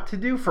want to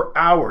do for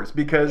hours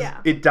because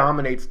it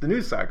dominates the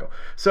news cycle.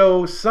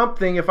 So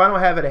if I don't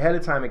have it ahead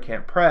of time and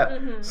can't prep,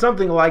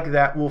 something like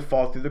that will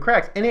fall through the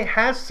cracks, and it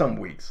has some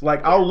weeks.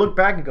 Like, I'll look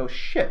back and go,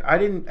 shit, I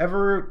didn't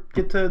ever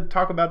get to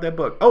talk about that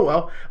book. Oh,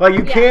 well. Like,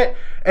 you can't.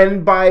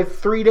 And by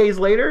 3 days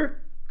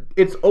later,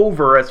 it's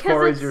over as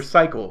far as your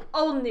cycle.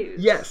 Old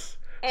news. Yes.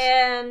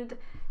 And,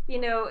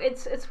 you know,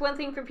 it's one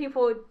thing for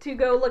people to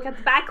go look at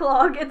the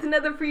backlog. It's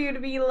another for you to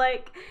be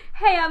like,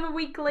 hey, I'm a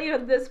week late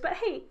on this, but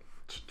hey.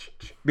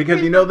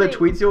 Because you know the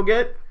tweets you'll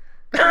get?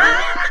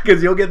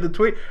 Because you'll get the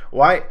tweet.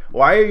 Why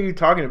are you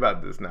talking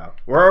about this now?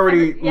 We're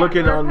already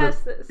looking on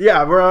this.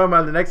 Yeah, we're on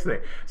the next thing.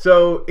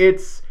 So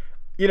it's,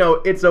 you know,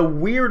 it's a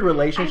weird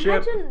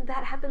relationship. I imagine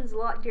that happens a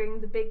lot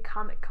during the big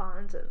Comic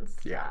Cons and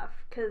stuff.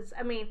 Because,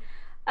 I mean,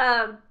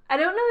 I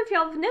don't know if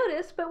y'all have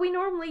noticed, but we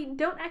normally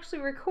don't actually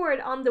record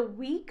on the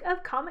week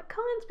of Comic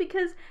Cons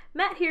because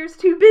Matt here is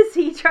too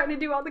busy trying to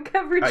do all the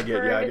coverage. I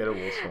get a little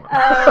swamped.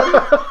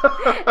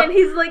 And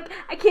he's like,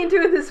 I can't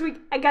do it this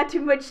week. I got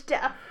too much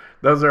stuff.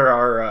 Those are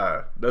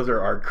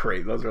our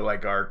crate. Those are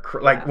like our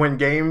like when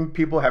game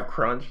people have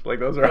crunch. Like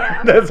those are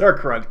that's our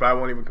crunch. But I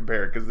won't even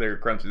compare it because their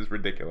crunch is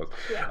ridiculous.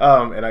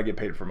 Yeah. And I get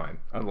paid for mine,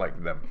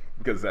 unlike them,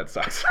 because that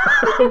sucks.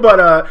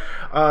 But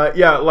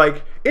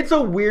like it's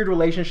a weird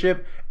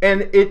relationship,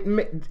 and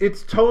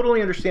it's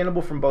totally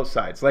understandable from both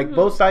sides. Like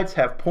both sides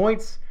have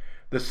points.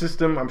 The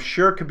system, I'm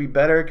sure, could be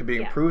better. Could be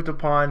improved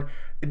upon.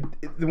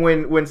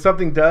 When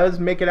something does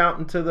make it out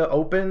into the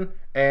open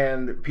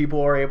and people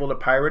are able to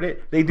pirate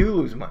it, they do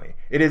lose money.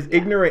 It is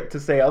ignorant to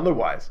say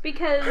otherwise.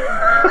 Because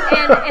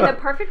in a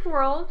perfect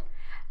world,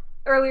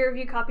 early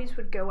review copies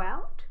would go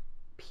out,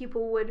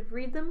 people would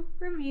read them,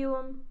 review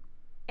them,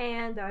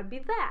 and that would be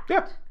that.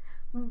 Yeah.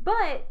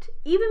 But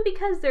even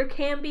because there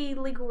can be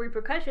legal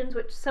repercussions,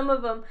 which some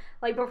of them,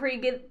 like before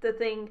you get the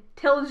thing,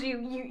 tells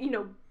you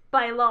know,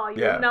 by law,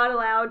 you're not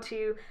allowed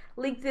to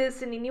leak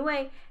this in any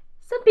way.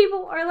 Some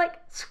people are like,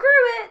 screw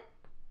it,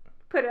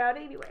 put it out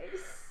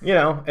anyways. You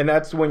know, and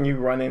that's when you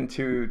run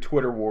into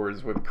Twitter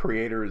wars with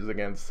creators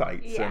against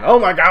sites, and oh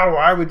my god,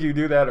 why would you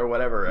do that or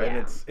whatever?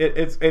 And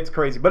it's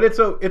crazy, but it's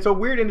a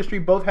weird industry.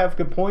 Both have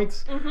good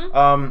points.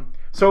 Mm-hmm.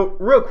 So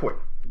real quick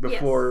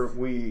before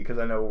because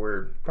I know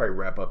we're probably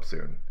wrap up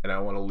soon, and I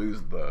don't want to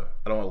lose the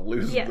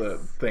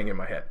thing in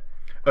my head.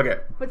 Okay.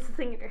 What's the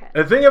thing in your head?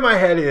 The thing in my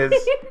head is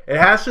it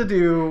has to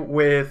do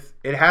with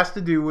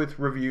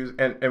reviews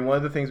and one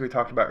of the things we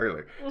talked about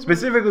earlier,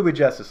 specifically with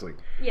Justice League.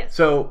 Yes.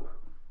 So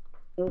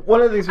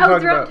one of the things we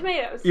talked about. Rotten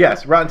Tomatoes.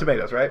 Yes, Rotten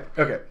Tomatoes, right?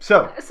 Okay.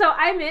 So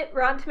I admit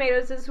Rotten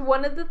Tomatoes is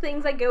one of the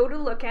things I go to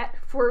look at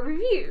for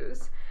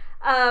reviews.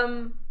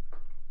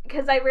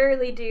 Because I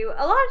rarely do.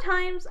 A lot of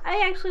times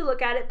I actually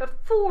look at it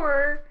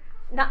before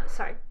a lot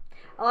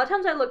of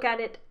times I look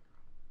at it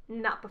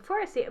not before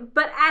I see it,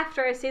 but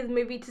after I see the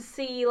movie to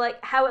see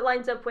like how it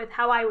lines up with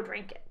how I would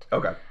rank it.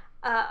 Okay.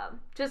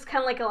 Just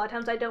kind of like a lot of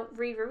times I don't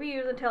read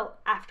reviews until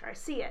after I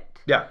see it.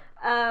 Yeah.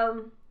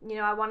 You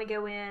know, I want to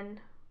go in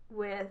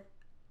with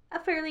a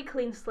fairly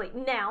clean slate.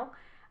 Now,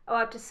 I'll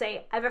have to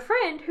say, I have a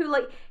friend who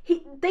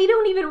they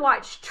don't even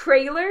watch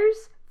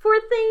trailers for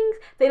things.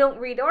 They don't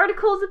read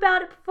articles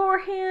about it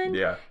beforehand.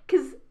 Yeah.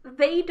 Because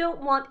they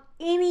don't want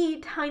any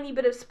tiny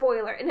bit of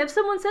spoiler. And if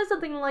someone says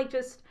something like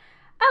just,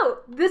 oh,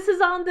 this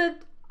is on the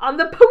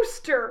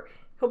poster,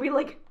 he'll be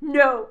like,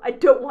 no, I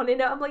don't want to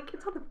know. I'm like,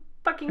 it's on the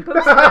fucking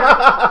poster.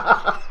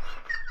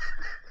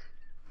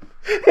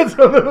 It's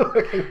on the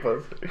fucking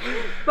poster.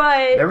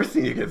 But never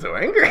seen you get so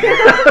angry.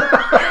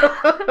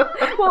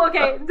 Well,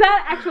 okay,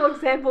 that actual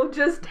example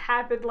just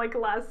happened like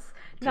last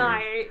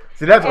night.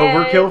 See, that's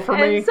overkill for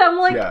me. And so I'm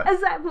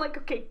like,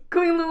 okay,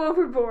 going a little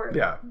overboard.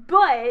 Yeah.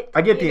 But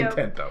I get the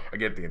intent, though. I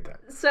get the intent.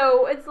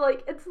 So it's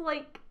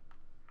like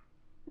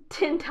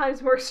 10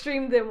 times more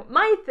extreme than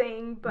my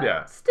thing,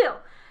 but still.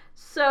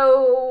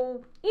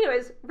 So,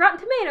 anyways, Rotten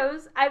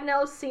Tomatoes, I've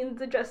now seen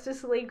the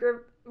Justice League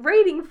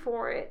rating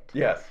for it.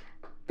 Yes.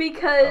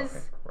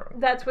 Because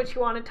that's what you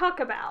want to talk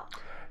about.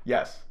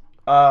 Yes.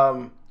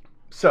 Okay.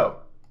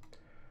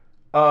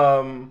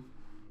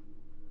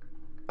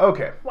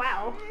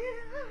 Wow.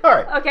 All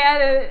right. Okay, I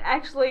didn't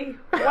actually.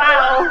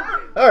 Wow.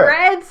 All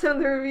right. Read some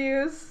of the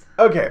reviews.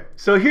 Okay,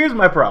 so here's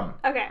my problem.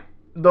 Okay.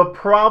 The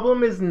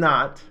problem is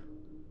not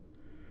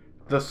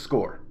the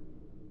score.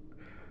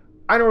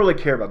 I don't really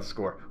care about the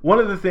score. One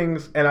of the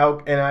things, and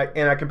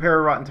I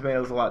compare Rotten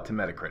Tomatoes a lot to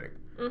Metacritic.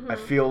 Mm-hmm. I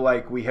feel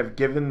like we have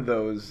given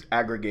those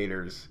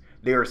aggregators.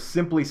 They are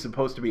simply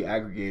supposed to be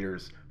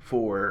aggregators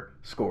for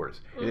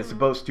scores. Mm-hmm. It is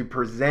supposed to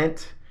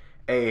present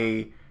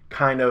a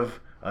kind of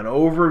an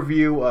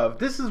overview of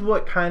this is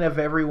what kind of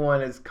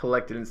everyone is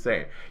collected and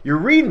saying. You're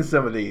reading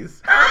some of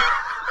these,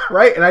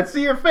 right? And I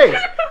see your face.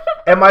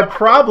 And my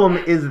problem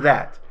is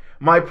that.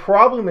 My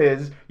problem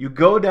is you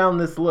go down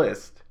this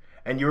list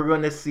and you're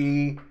going to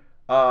see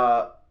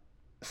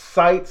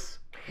sites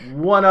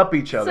one-up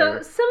each other.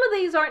 So some of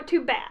these aren't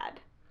too bad.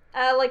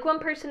 Like one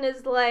person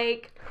is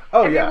like,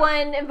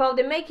 everyone involved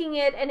in making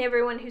it and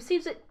everyone who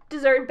sees it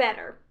deserved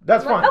better.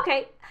 That's fine.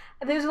 Okay.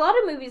 There's a lot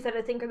of movies that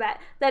I think are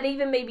that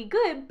even may be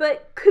good,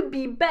 but could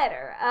be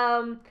better.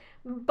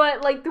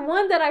 But like the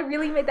one that I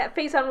really made that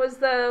face on was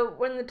the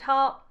one in the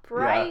top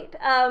right.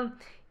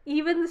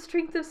 even the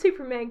strength of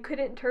Superman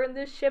couldn't turn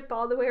this ship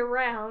all the way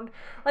around.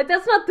 Like,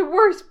 that's not the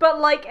worst, but,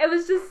 like, it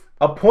was just...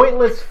 A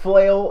pointless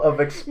flail of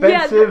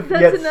expensive,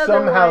 yet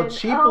somehow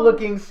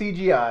cheap-looking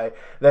CGI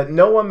that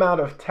no amount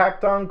of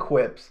tacked-on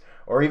quips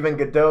or even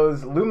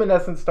Godot's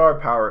luminescent star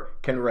power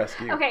can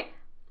rescue. Okay,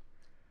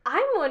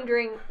 I'm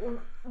wondering,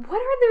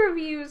 what are the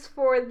reviews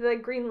for the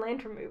Green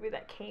Lantern movie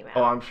that came out?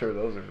 Oh, I'm sure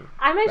those are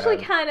I'm actually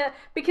kind of...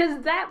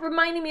 Because that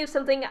reminded me of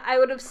something I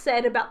would have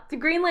said about the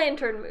Green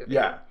Lantern movie.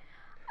 Yeah.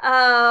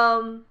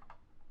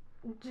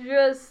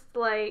 Just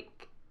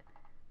like,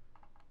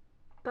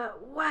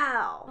 but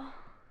wow,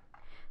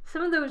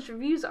 some of those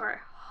reviews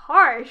are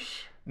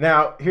harsh.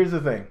 Now, here's the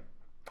thing.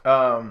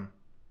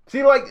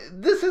 See, like,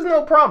 this is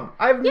no problem.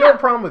 I have no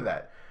problem with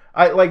that.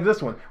 I like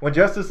this one. When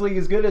Justice League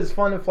is good, it's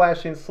fun and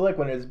flashy and slick.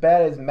 When it's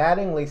bad, it's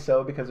maddeningly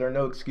so because there are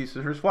no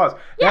excuses for its flaws.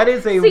 Yeah. That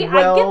is a I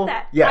get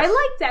that. Yes. I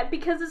like that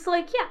because it's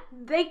like, yeah,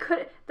 they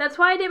could. That's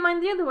why I didn't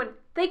mind the other one.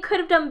 They could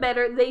have done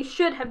better. They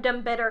should have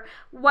done better.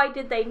 Why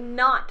did they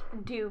not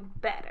do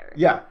better?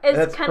 Yeah, it's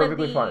that's kind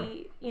perfectly of the,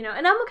 fine. You know,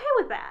 and I'm okay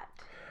with that.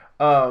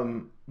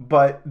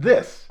 But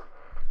this.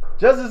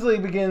 Justice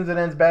League begins and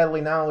ends badly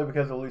not only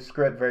because of the loose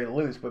script, very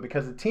loose, but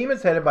because the team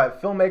is headed by a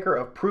filmmaker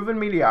of proven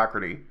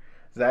mediocrity,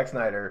 Zack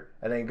Snyder,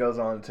 and then he goes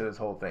on to his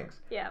whole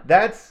things. Yeah.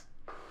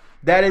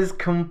 That is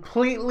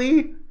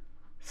completely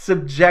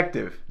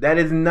subjective. That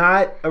is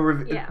not a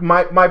review. Yeah.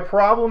 My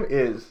problem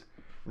is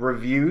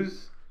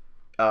reviews,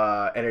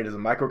 and it is a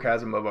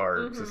microcosm of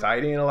our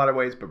society in a lot of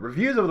ways, but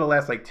reviews over the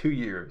last 2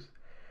 years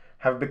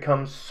have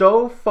become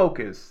so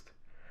focused.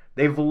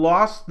 They've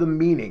lost the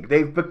meaning.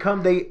 They've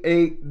become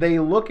they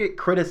look at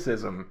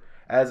criticism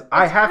as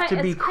I have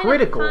to be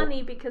critical. It's kind of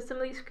funny because some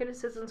of these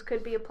criticisms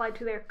could be applied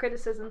to their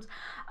criticisms.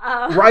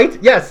 Right?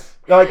 Yes.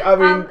 Like, I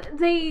mean,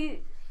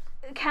 they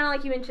kind of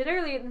like you mentioned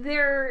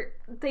earlier.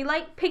 They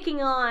like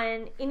picking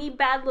on any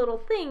bad little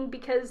thing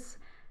because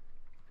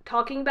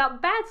talking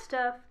about bad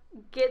stuff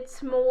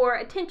gets more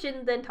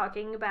attention than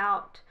talking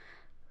about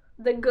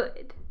the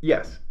good.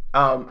 Yes.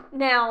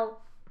 Now,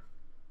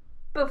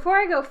 before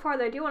I go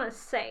farther, I do want to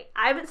say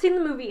I haven't seen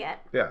the movie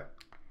yet. Yeah.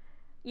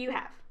 You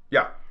have.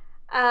 Yeah.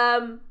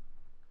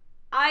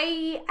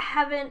 I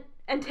haven't,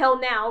 until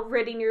now,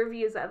 read any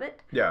reviews of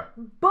it. Yeah.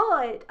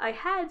 But I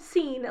had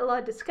seen a lot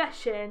of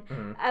discussion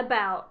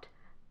about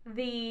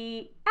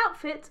the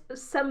outfits of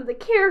some of the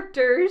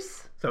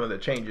characters. Some of the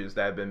changes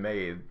that have been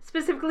made.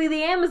 Specifically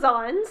the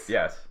Amazons.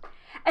 Yes.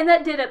 And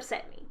that did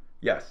upset me.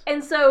 Yes.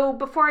 And so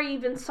before I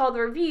even saw the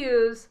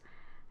reviews,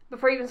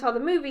 before I even saw the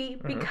movie,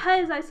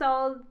 because I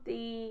saw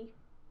the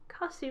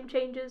costume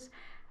changes,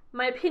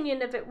 my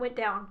opinion of it went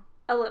down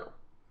a little.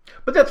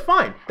 But that's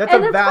fine. That's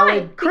a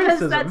valid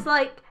criticism. Because that's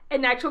like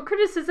an actual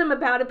criticism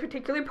about a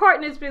particular part,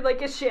 and it's been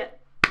like, it's shit.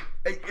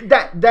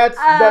 That's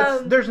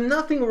there's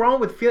nothing wrong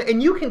with feeling,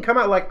 and you can come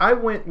out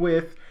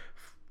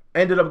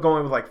ended up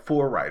going with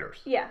 4 writers.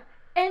 Yeah,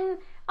 and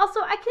also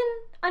I can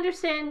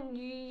understand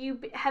you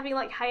having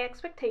high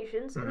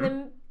expectations and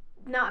then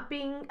not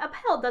being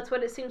upheld. That's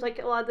what it seems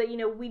like a lot of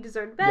the we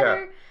deserve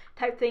better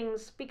type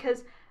things,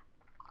 because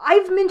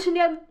I've mentioned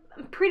it, I'm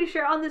pretty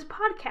sure on this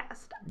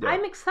podcast. Yeah.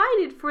 I'm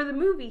excited for the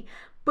movie,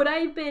 but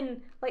I've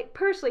been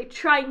personally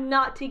trying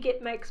not to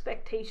get my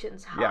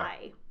expectations high.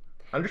 Yeah.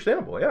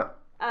 Understandable, yeah.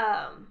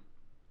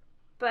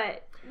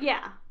 But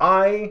yeah.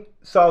 I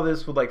saw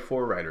this with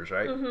 4 writers,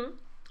 right?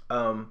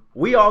 Mm-hmm.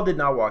 We all did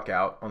not walk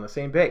out on the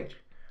same page.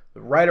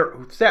 The writer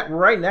who sat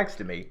right next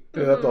to me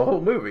throughout the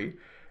whole movie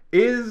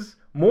is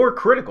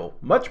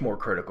much more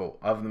critical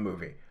of the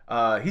movie.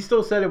 He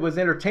still said it was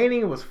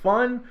entertaining, it was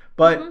fun,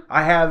 but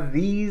I have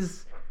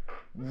these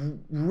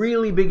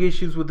really big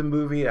issues with the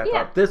movie. I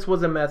thought this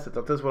was a mess. I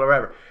thought this was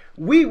whatever.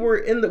 We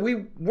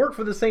worked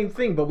for the same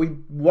thing, but we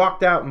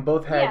walked out and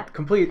both had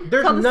complete.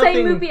 There's saw nothing.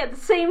 Same movie at the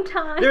same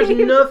time. There's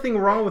nothing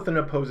wrong with an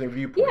opposing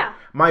viewpoint. Yeah.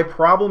 My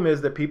problem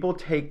is that people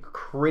take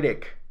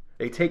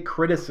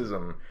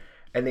criticism,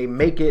 and they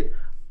make it.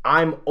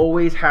 I'm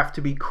always have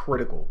to be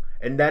critical,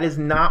 and that is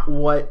not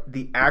what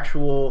the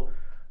actual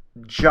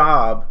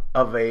job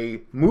of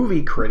a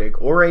movie critic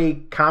or a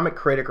comic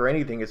critic or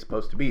anything is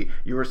supposed to be.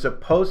 You are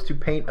supposed to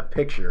paint a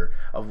picture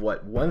of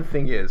what one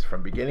thing is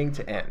from beginning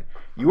to end.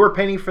 You are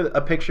painting for a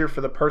picture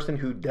for the person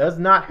who does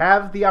not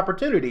have the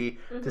opportunity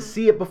to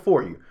see it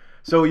before you.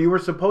 So you were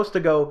supposed to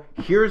go,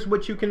 here's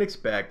what you can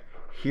expect.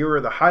 Here are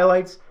the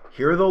highlights.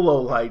 Here are the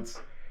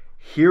lowlights.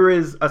 Here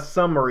is a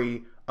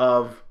summary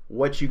of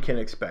what you can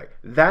expect.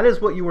 That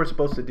is what you were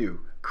supposed to do.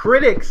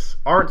 Critics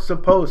aren't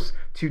supposed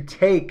to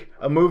take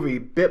a movie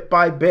bit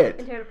by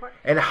bit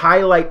and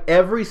highlight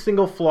every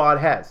single flaw it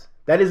has.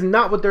 That is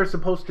not what they're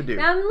supposed to do.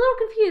 Now I'm a little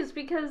confused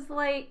because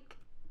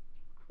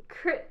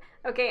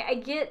okay, I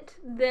get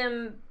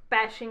them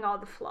bashing all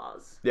the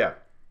flaws. Yeah.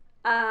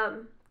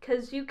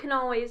 Because you can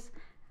always,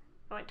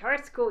 I went to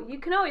art school, you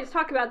can always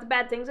talk about the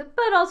bad things,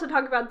 but also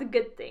talk about the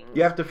good things.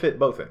 You have to fit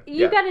both in.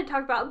 You got to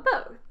talk about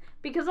both.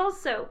 Because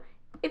also,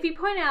 if you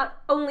point out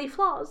only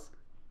flaws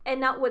and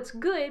not what's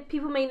good,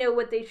 people may know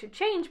what they should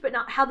change, but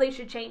not how they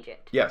should change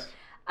it. Yes.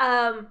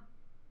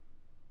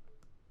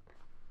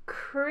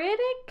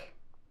 critic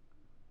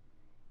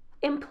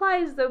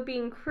implies, though,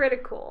 being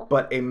critical.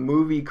 But a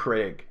movie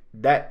critic,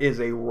 that is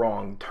a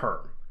wrong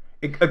term.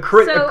 A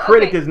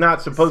critic is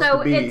not supposed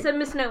to be... So it's a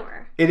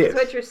misnomer. It is.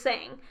 That's what you're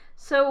saying.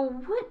 So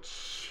what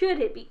should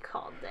it be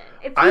called then?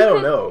 If I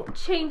don't know.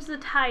 Change the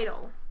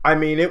title. I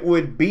mean, it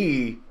would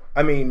be...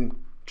 I mean,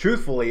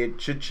 truthfully, it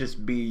should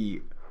just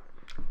be...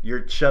 You're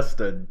just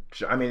a...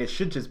 I mean, it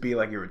should just be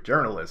like you're a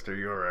journalist or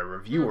you're a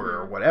reviewer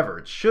or whatever.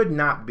 It should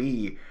not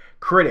be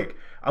critic.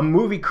 A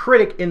movie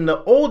critic in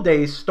the old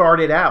days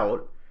started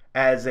out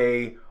as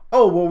a...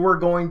 Oh, well, we're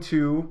going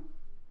to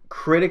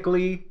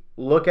critically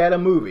look at a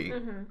movie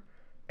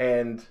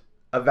and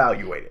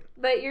evaluate it.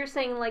 But you're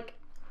saying, like...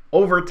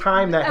 Over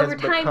time, it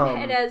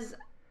has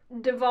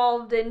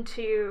devolved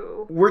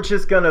into... We're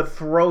just gonna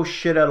throw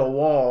shit at a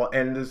wall,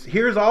 and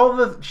here's all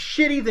the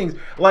shitty things.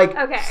 Like,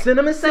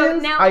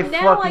 CinemaSins, I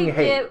fucking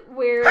hate. Now I get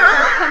where you're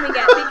coming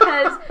at,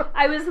 because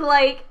I was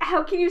like,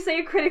 how can you say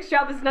a critic's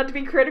job is not to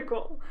be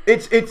critical?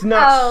 It's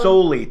not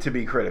solely to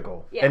be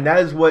critical. Yeah. And that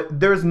is what...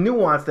 There's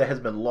nuance that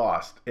has been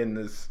lost in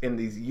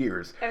these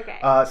years. Okay.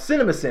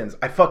 CinemaSins,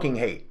 I fucking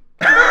hate.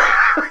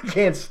 I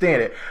can't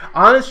stand it.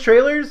 Honest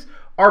trailers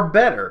are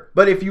better,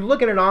 but if you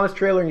look at an honest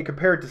trailer and you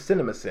compare it to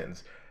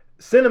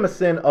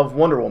CinemaSin of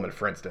Wonder Woman,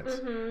 for instance,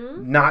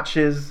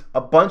 notches a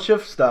bunch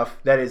of stuff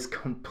that is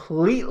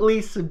completely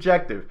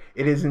subjective.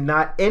 It is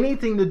not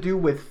anything to do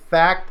with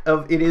fact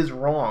of it is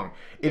wrong.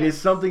 It is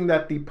something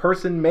that the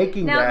person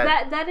making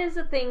that is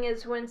the thing,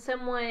 is when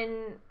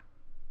someone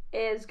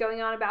is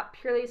going on about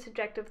purely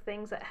subjective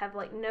things that have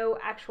like no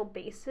actual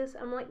basis.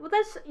 I'm like, well,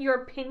 that's your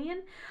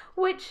opinion,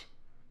 which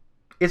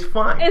is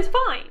fine. It's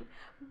fine.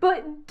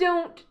 But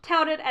don't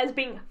tout it as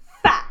being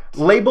fact.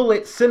 Label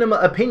it cinema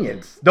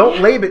opinions.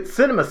 Don't label it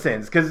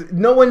CinemaSins, because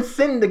no one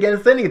sinned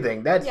against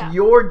anything. That's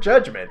your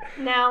judgment.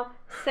 Now,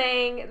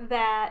 saying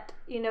that,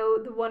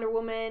 the Wonder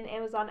Woman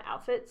Amazon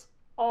outfits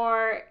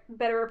are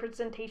better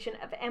representation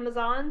of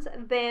Amazons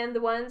than the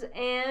ones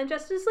in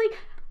Justice League,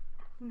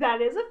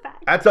 that is a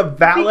fact. That's a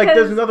valid, like,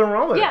 there's nothing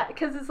wrong with it. Yeah,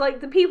 because it's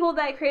like the people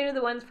that created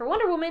the ones for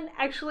Wonder Woman,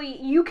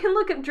 actually, you can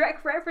look up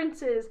direct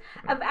references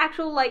of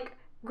actual, like,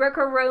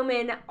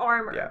 Greco-Roman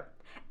armor. Yeah.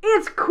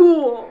 It's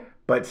cool.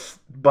 But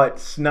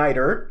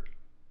Snyder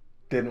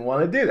didn't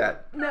want to do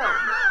that. No.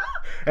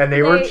 And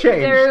they were changed.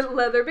 They're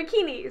leather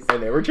bikinis.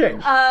 And they were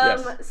changed.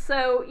 Yes.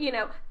 So,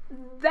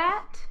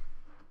 that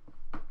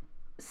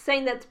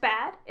saying that's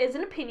bad is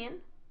an opinion.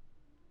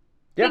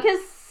 Yeah.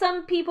 Because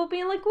some people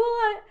being like, well,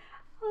 I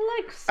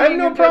like seeing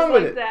I have no problem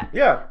with it. That.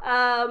 Yeah.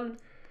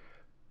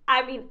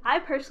 I mean, I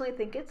personally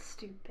think it's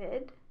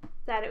stupid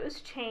that it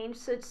was changed.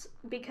 So it's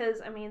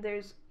because,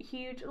 there's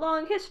huge,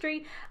 long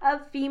history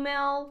of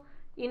female,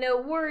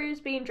 warriors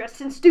being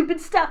dressed in stupid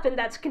stuff, and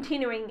that's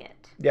continuing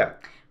it. Yeah.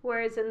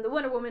 Whereas in the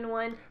Wonder Woman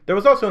one... There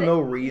was also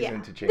no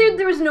reason to change it.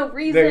 There was no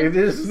reason.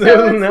 There's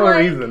no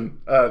reason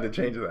to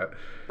change that.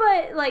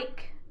 But,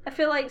 like, I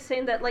feel like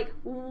saying that, like,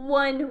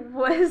 one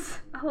was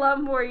a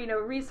lot more,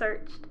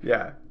 researched.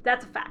 Yeah.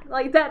 That's a fact.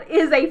 Like, that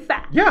is a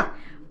fact. Yeah.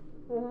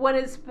 One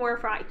is more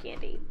for eye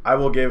candy. I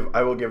will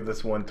give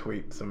this one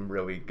tweet some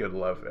really good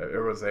love. It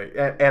was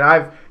and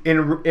I've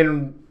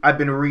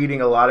been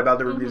reading a lot about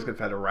the reviews because I've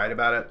had to write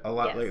about it a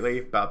lot lately,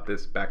 about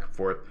this back and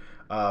forth.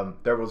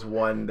 There was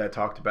one that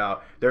talked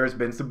about there's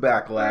been some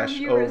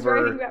backlash over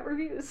writing about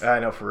reviews. I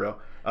know, for real.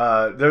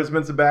 There's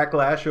been some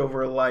backlash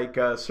over like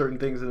certain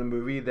things in the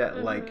movie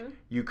that like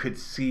you could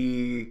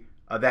see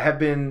that have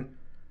been.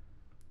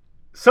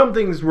 Some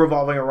things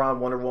revolving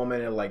around Wonder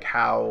Woman and like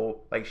how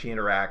like she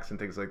interacts and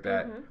things like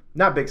that.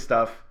 Not big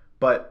stuff,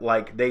 but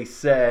like they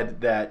said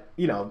that,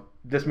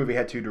 this movie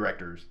had 2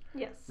 directors.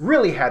 Yes.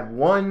 Really had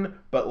one,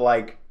 but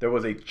like there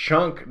was a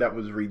chunk that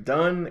was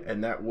redone,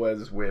 and that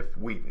was with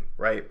Whedon,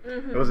 right?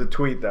 It was a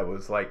tweet that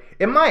was like,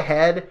 in my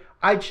head,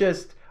 I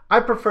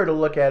prefer to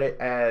look at it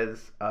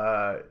as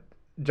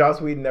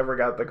Joss Whedon never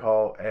got the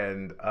call,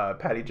 and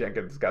Patty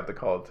Jenkins got the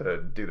call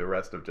to do the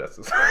rest of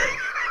Justice League.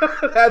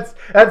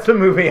 That's a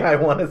movie I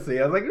want to see.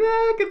 I was like,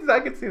 yeah, I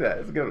could see that.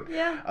 It's a good one.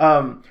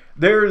 Yeah.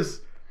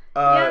 There's.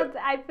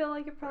 I feel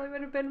like it probably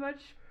would have been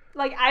much.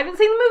 Like, I haven't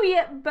seen the movie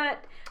yet,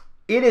 but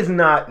it is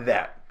not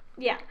that.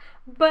 Yeah,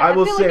 but I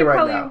will feel say like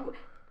right now,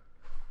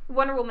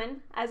 Wonder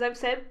Woman, as I've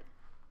said,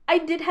 I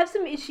did have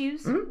some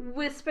issues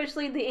with,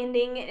 especially the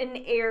ending and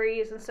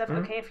Ares and stuff.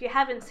 Okay, if you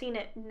haven't seen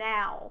it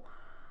now,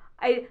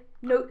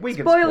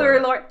 spoiler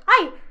alert,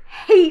 I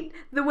hate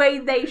the way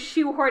they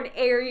shoehorn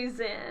Ares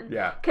in.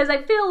 Yeah. Because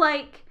I feel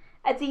like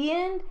at the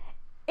end,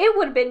 it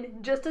would have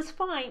been just as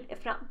fine,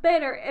 if not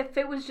better, if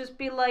it was just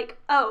be like,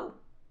 oh,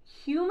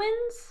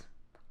 humans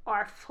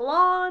are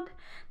flawed,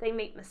 they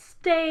make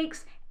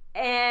mistakes,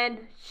 and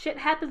shit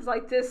happens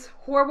like this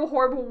horrible,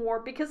 horrible war,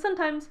 because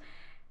sometimes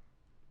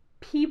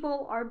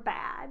people are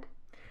bad.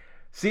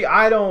 See,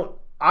 I don't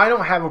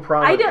have a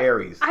problem with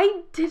Ares.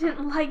 I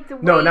didn't like the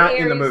way not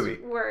Ares in the movie.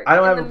 Worked I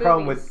don't have a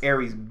problem with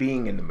Ares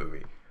being in the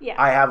movie. Yeah.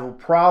 I have a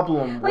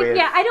problem with...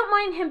 Yeah, I don't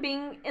mind him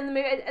being in the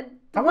movie.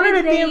 I wanted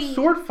a damn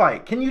sword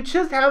fight. Can you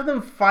just have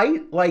them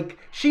fight? Like,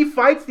 she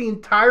fights the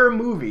entire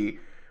movie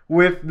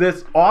with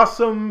this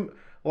awesome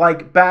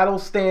like battle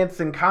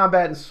stance and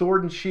combat and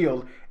sword and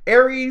shield.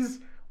 Ares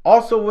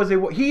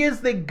also he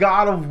is the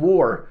god of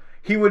war.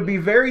 He would be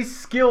very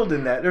skilled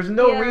in that. There's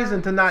no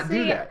reason to not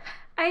do that.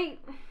 I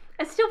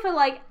still feel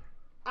like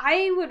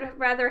I would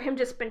rather him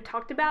just been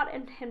talked about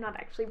and him not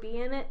actually be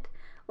in it.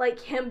 Like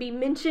him be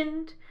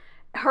mentioned,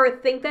 her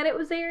think that it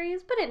was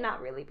Ares, but it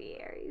not really be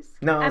Ares.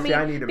 No, I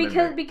need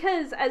him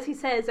because as he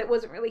says, it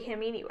wasn't really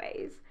him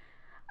anyways.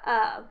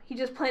 He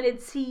just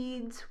planted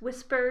seeds,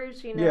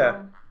 whispers, you know.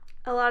 Yeah.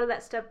 A lot of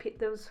that stuff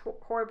those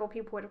horrible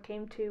people would have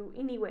came to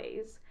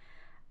anyways.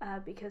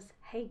 Because,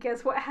 hey,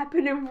 guess what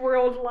happened in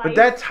world life? But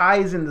that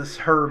ties into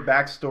her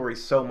backstory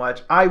so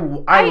much. I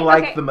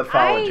like the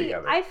mythology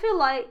of it. I feel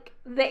like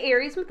the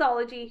Ares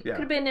mythology could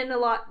have been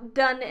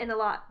done in a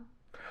lot.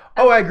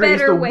 Oh, I agree.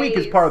 It's the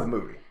weakest part of the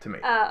movie to me.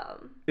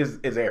 Is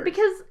Ares.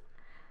 Because,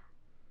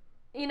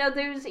 you know,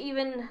 there's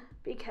even,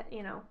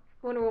 you know,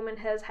 Wonder Woman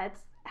has had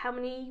how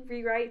many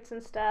rewrites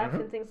and stuff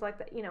and things like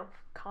that, you know,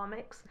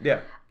 comics.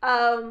 Yeah.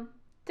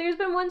 There's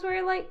been ones where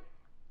you're like,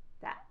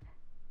 that,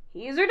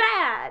 he's her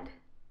dad.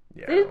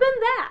 Yeah, there's been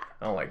that.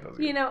 I don't like those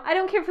either. You know, I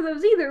don't care for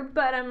those either,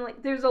 but I'm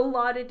like, there's a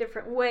lot of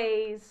different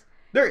ways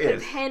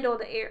they've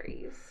handled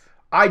Ares.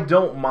 I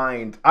don't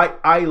mind.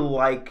 I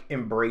like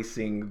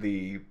embracing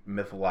the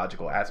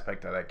mythological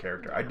aspect of that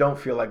character. I don't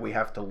feel like we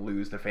have to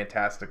lose the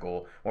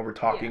fantastical when we're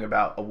talking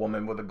about a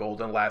woman with a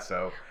golden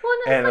lasso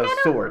and a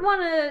sword. I don't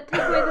want to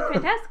take away the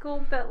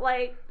fantastical, but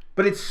like...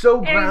 But it's so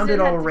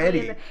grounded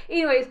already.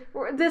 Anyways,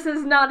 this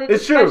is not a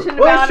discussion about...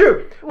 Well, it's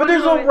true. But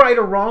there's no right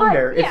or wrong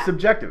there. It's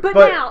subjective. But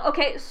now,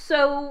 okay,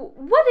 so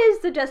what is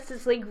the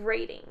Justice League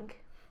rating?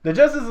 The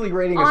Justice League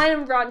rating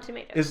on Rotten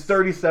Tomatoes is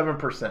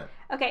 37%.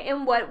 Okay,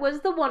 and what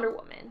was the Wonder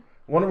Woman?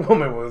 Wonder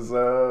Woman was,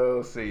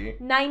 let's see.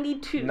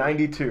 92.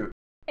 92.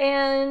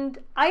 And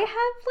I have,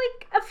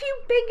 like, a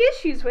few big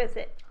issues with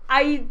it.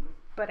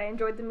 But I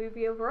enjoyed the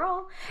movie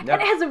overall. Yep.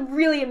 And it has a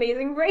really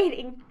amazing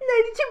rating.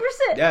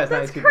 92%. Yeah, it's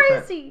That's 92%.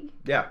 Crazy.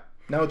 Yeah.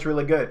 No, it's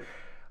really good.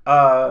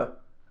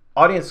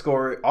 Audience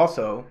score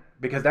also,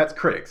 because that's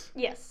critics.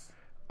 Yes.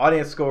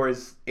 Audience score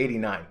is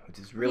 89, which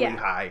is really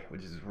high,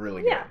 which is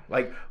really good.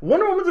 Like,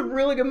 Wonder Woman's a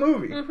really good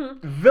movie.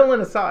 Mm-hmm.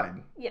 Villain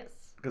aside. Yes.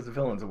 Because the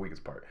villain's the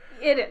weakest part.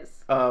 It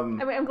is. I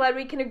mean, I'm glad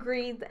we can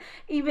agree that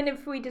even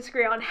if we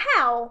disagree on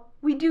how,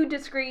 we do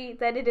disagree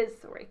that it is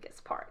the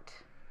weakest part.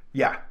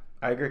 Yeah,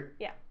 I agree.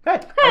 Yeah. Hey,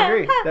 I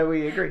agree that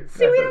we agree.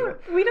 See,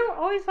 we don't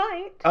always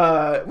fight.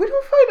 We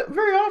don't fight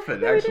very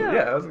often, actually.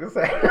 Yeah, I was going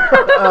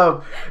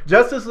to say.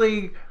 Justice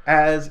League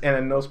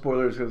and no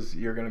spoilers because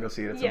you're going to go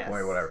see it at some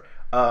point or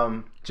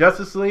whatever.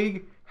 Justice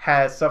League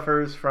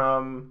suffers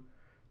from...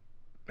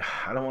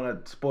 I don't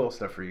want to spoil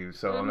stuff for you,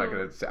 so I'm not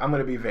going to say... I'm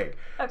going to be vague.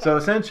 Okay. So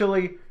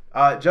essentially,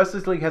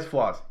 Justice League has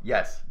flaws.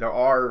 Yes, there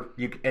are...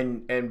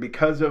 And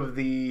because of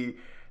the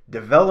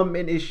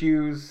development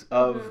issues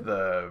of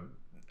the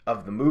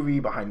movie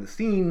behind the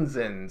scenes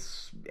and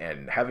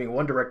having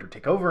one director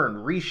take over and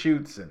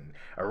reshoots and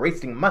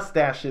erasing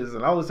mustaches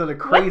and all this other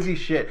crazy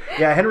shit.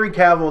 Yeah, Henry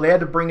Cavill, they had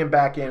to bring him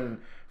back in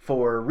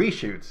for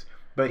reshoots,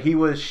 but he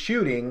was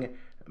shooting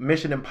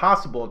Mission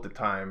Impossible at the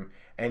time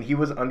and he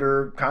was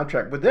under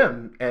contract with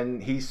them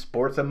and he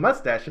sports a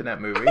mustache in that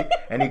movie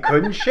and he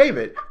couldn't shave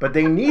it, but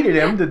they needed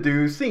him to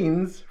do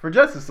scenes for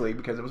Justice League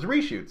because it was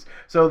reshoots.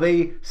 So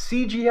they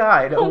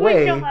CGI'd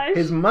away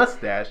his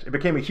mustache. It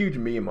became a huge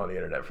meme on the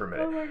internet for a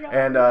minute. Oh my God.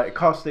 And it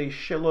cost a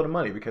shitload of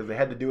money because they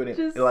had to do it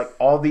in like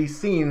all these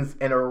scenes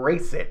and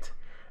erase it.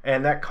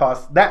 And that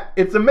cost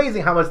it's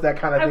amazing how much that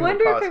kind of thing would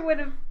cost. I wonder if it would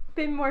have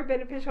been more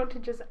beneficial to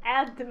just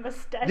add the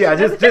mustache. Yeah,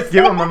 just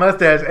give him a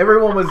mustache.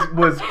 Everyone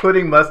was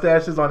putting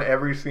mustaches on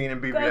every scene in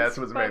BVS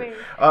was made.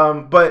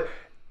 But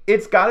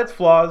it's got its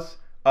flaws.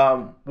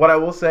 What I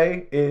will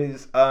say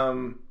is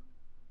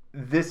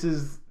this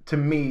is to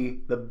me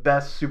the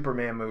best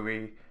Superman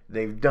movie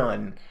they've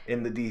done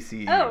in the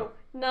DCU. Oh,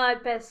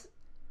 not best,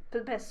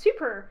 but best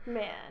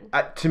Superman.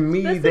 To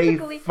me,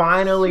 they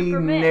finally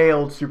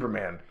nailed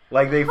Superman.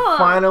 Like they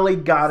finally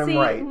got him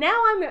right.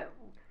 Now I'm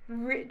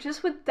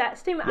just with that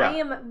statement, I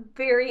am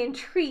very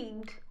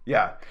intrigued.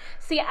 Yeah.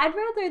 See, I'd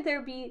rather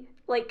there be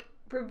like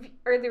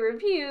the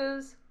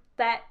reviews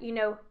that, you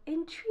know,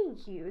 intrigue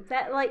you,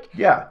 that like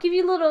give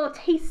you little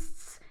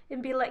tastes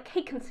and be like,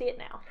 hey, can see it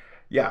now.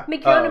 Yeah.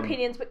 Make your own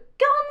opinions, but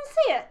go on and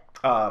see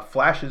it.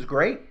 Flash is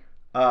great.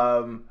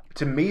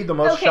 To me, the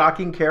most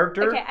shocking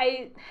character.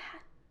 Okay,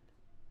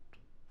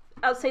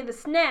 I'll say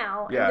this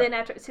now, and then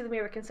after I see the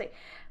movie, I can say,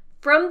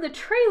 from the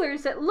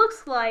trailers, it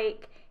looks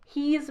like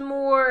he's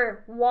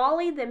more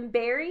Wally than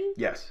Barry.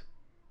 Yes.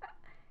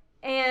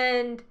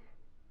 And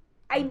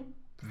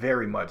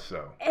very much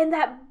so. And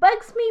that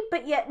bugs me,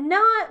 but yet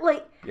not,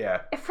 like...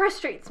 Yeah. It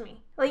frustrates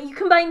me. Like, you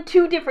combine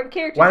two different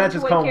characters. Why not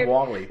just call him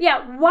Wally?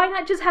 Yeah, why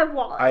not just have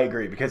Wally? I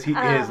agree, because he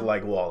is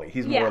like Wally.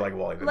 He's more like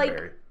Wally than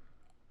Barry.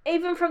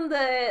 Even from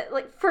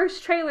the,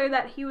 first trailer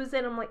that he was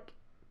in, I'm like,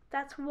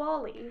 that's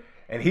Wally.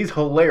 And he's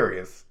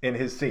hilarious in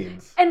his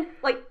scenes. And,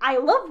 I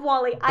love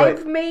Wally. I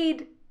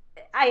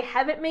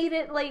haven't made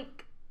it,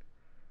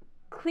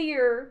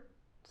 clear.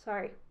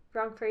 Sorry.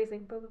 wrong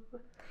phrasing. Blah, blah, blah.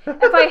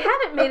 If I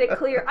haven't made it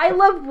clear, I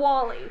love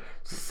Wall-E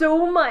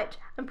so much.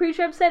 I'm pretty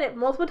sure I've said it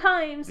multiple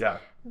times. Yeah.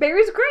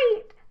 Barry's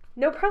great.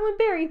 No problem with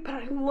Barry, but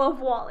I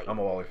love Wall-E. I'm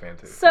a Wall-E fan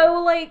too.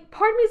 So, like,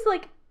 part of me is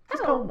like,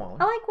 just call him Wall-E.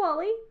 I like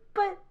Wall-E,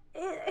 but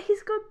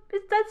he's good.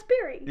 That's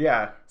Barry.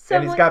 Yeah. So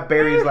and he's got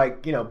Barry's,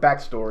 like, you know,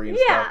 backstory and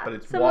stuff, but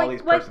it's so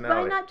Wall-E's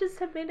personality. Why not just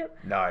have made it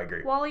No, I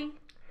agree. Wall-E?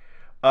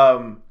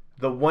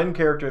 The one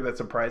character that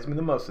surprised me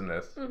the most in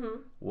this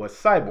was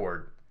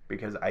Cyborg,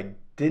 because I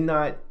did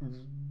not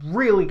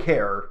really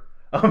care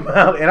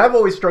about, and I've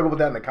always struggled with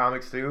that in the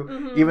comics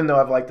too, even though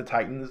I've liked the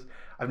Titans.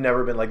 I've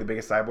never been like the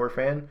biggest Cyborg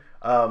fan.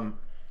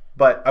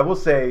 But I will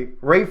say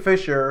Ray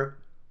Fisher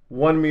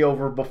won me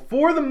over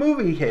before the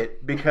movie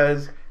hit,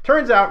 because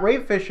turns out Ray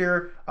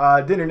Fisher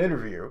did an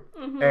interview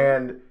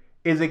and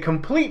is a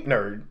complete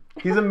nerd.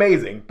 He's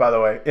amazing, by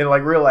the way, in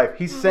like real life.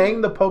 He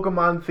sang the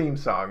Pokemon theme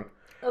song.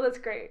 Oh, that's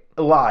great.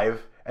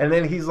 Live. And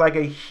then he's like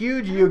a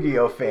huge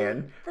Yu-Gi-Oh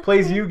fan,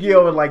 plays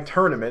Yu-Gi-Oh in like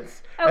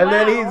tournaments.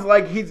 Then he's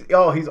like, he's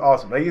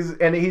awesome. Like, he's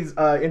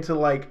into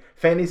like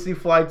Fantasy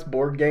Flight's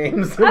board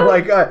games.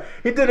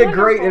 He did a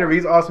great interview.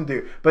 He's awesome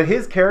dude. But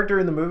his character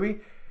in the movie,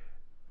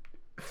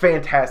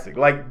 fantastic.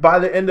 Like, by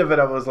the end of it,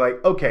 I was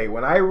like, okay,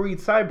 when I read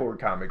Cyborg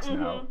comics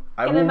now,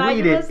 I will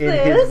read it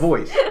in his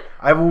voice.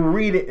 I will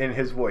read it in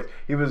his voice.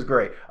 He was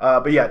great.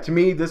 But yeah, to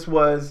me, this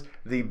was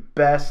the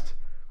best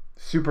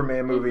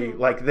Superman movie.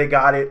 Like, they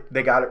got it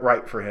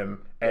right for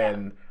him,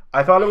 and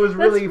I thought it was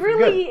really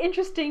good.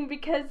 Interesting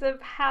because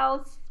of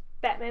how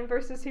Batman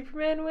versus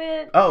Superman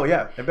went. Oh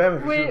yeah, and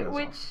Batman versus Superman,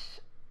 which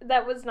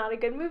that was not a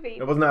good movie.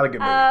 It was not a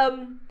good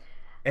movie.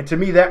 And to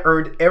me, that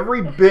earned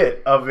every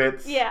bit of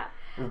its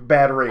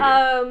bad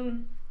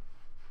rating.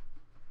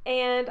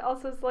 And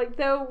also, it's like,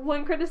 though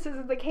one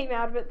criticism that came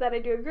out of it that I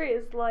do agree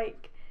is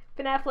like,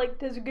 Ben Affleck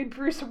does a good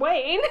Bruce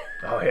Wayne.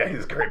 Oh yeah,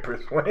 he's a great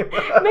Bruce Wayne.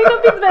 May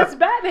not be the best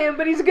Batman,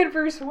 but he's a good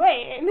Bruce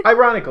Wayne.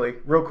 Ironically,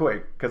 real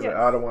quick, because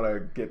I don't want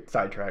to get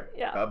sidetracked.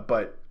 Yeah.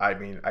 But I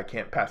mean, I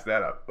can't pass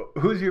that up.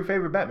 Who's your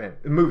favorite Batman?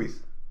 Movie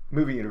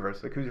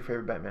universe. Like, who's your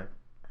favorite Batman?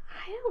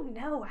 I don't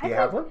know. Do you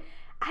have one?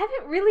 I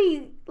haven't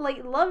really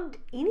loved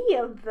any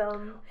of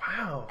them.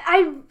 Wow.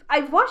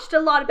 I've watched a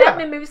lot of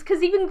Batman movies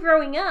because even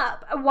growing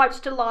up, I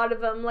watched a lot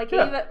of them. Like,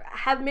 I even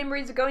have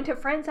memories of going to a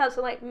friend's house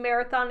and like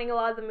marathoning a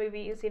lot of the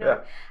movies. You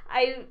know,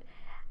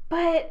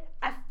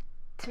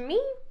 to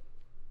me,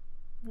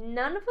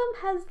 none of them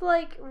has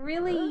like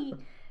really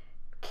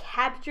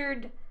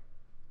captured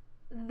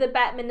the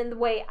Batman in the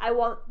way I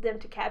want them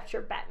to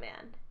capture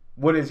Batman.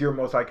 What is your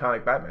most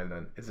iconic Batman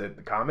then? Is it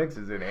the comics?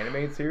 Is it an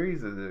animated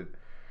series? Is it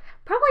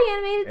probably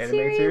animated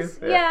series?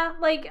 Yeah,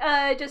 like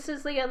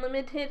Justice League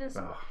Unlimited and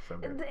stuff. Oh, so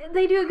good.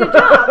 They do a good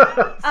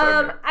job.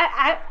 So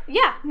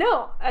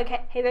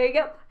Okay, hey, there you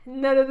go.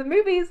 None of the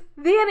movies,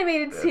 the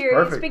animated series,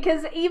 perfect.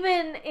 Because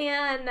even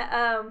in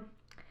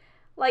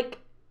like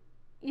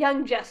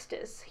Young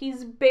Justice,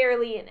 he's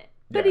barely in it.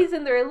 But he's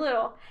in there a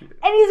little. And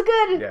he's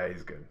good. Yeah,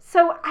 he's good.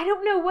 So I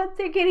don't know what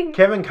they're getting.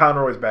 Kevin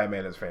Conroy's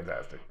Batman is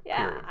fantastic.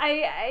 Yeah,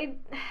 I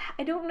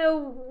don't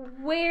know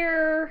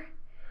where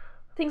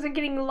things are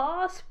getting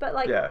lost, but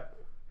like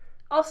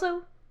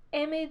also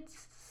anything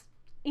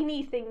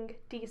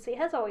DC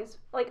has always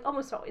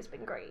almost always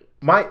been great.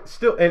 I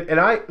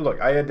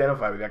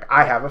identify with like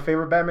I have a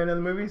favorite Batman in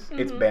the movies.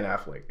 It's Ben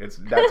Affleck.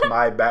 That's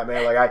my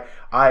Batman. Like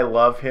I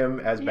love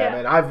him as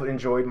Batman. I've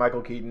enjoyed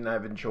Michael Keaton.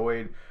 I've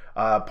enjoyed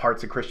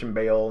parts of Christian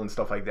Bale and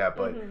stuff like that.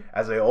 But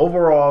as a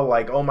overall,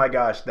 like, oh my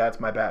gosh, that's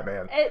my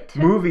Batman.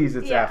 Movies,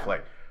 it's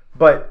Affleck.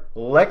 But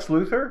Lex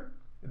Luthor,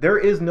 there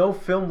is no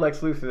film Lex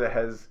Luthor that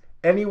has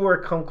anywhere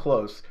come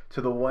close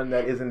to the one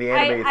that is in the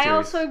animated series. I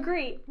also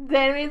agree. The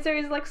animated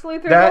series Lex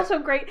Luthor is also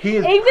great. He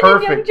is even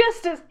perfect. in Young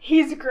Justice,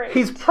 he's great.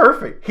 He's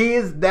perfect.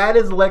 That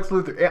is Lex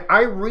Luthor.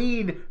 I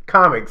read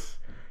comics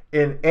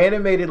in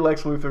animated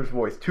Lex Luthor's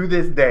voice to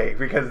this day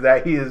because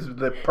he is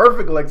the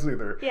perfect Lex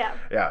Luthor. Yeah.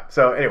 Yeah.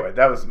 So anyway,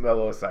 that was my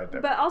little side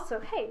there. But also,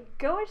 hey,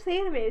 go watch the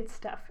animated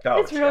stuff. Oh,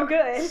 it's real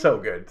good. So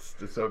good.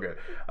 It's so good.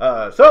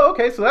 So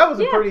that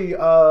was a pretty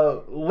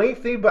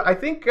lengthy, but I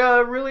think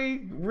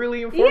really,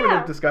 really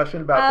informative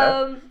discussion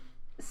about that.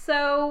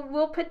 So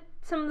we'll put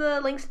some of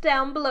the links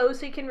down below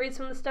so you can read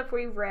some of the stuff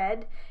we've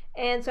read.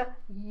 And so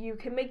you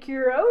can make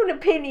your own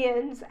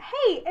opinions.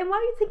 Hey, and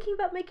while you're thinking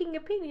about making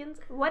opinions,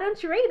 why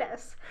don't you rate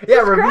us?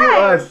 Yeah, subscribe. Review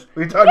us.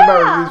 We talked about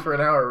reviews for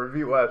an hour.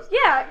 Review us.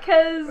 Yeah,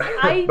 because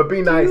but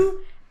be nice.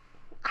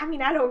 I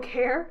mean, I don't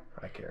care.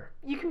 I care.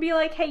 You can be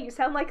like, hey, you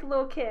sound like a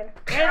little kid.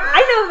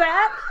 I know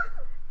that.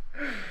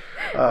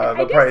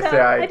 They'll probably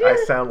say I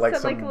sound like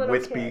some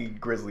wispy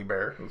grizzly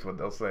bear. That's what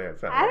they'll say.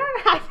 I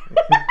don't know.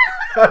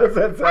 How does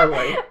that sound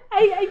like?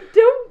 I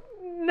don't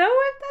know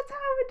if that's how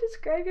I would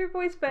describe your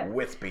voice, but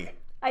wispy.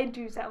 I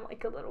do sound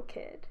like a little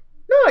kid.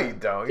 No, you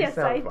don't. Yes, you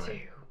sound I fine. do.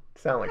 You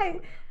sound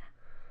like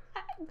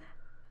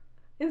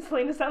and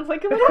Selena sounds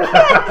like a little kid.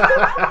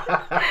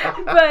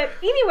 But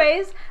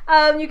anyways,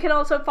 you can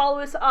also follow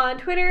us on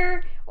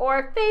Twitter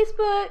or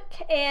Facebook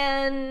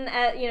and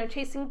at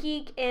Chasing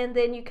Geek, and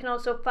then you can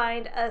also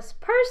find us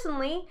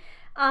personally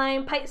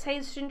I'm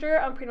Pint-Sized Ginger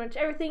on pretty much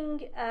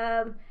everything.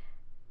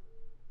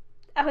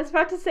 I was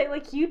about to say,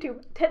 like,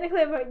 YouTube.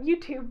 Technically, I'm on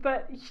YouTube,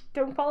 but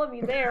don't follow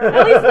me there.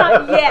 At least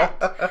not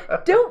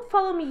yet. Don't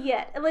follow me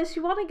yet. Unless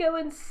you want to go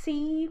and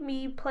see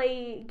me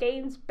play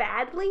games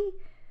badly,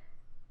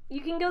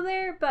 you can go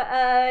there.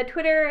 But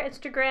Twitter,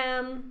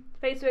 Instagram,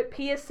 Facebook,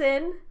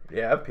 PSN.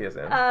 Yeah,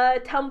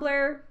 PSN.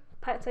 Tumblr,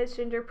 Pint-Sized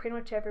Ginger, pretty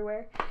much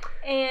everywhere.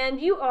 And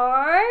you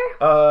are?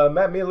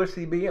 Matt Mueller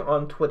CB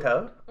on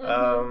Twitter.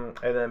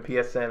 Mm-hmm. And then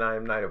PSN,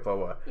 I'm Night of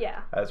Voa. Yeah.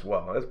 As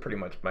well. That's pretty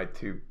much my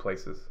 2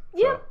 places.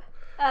 Yep. So.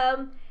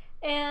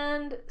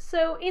 And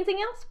so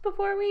anything else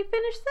before we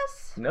finish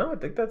this? No, I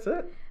think that's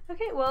it.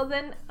 Okay, well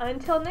then,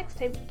 until next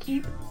time,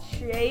 keep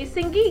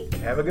chasing geek.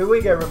 Have a good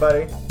week,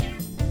 everybody.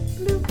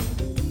 Bloop.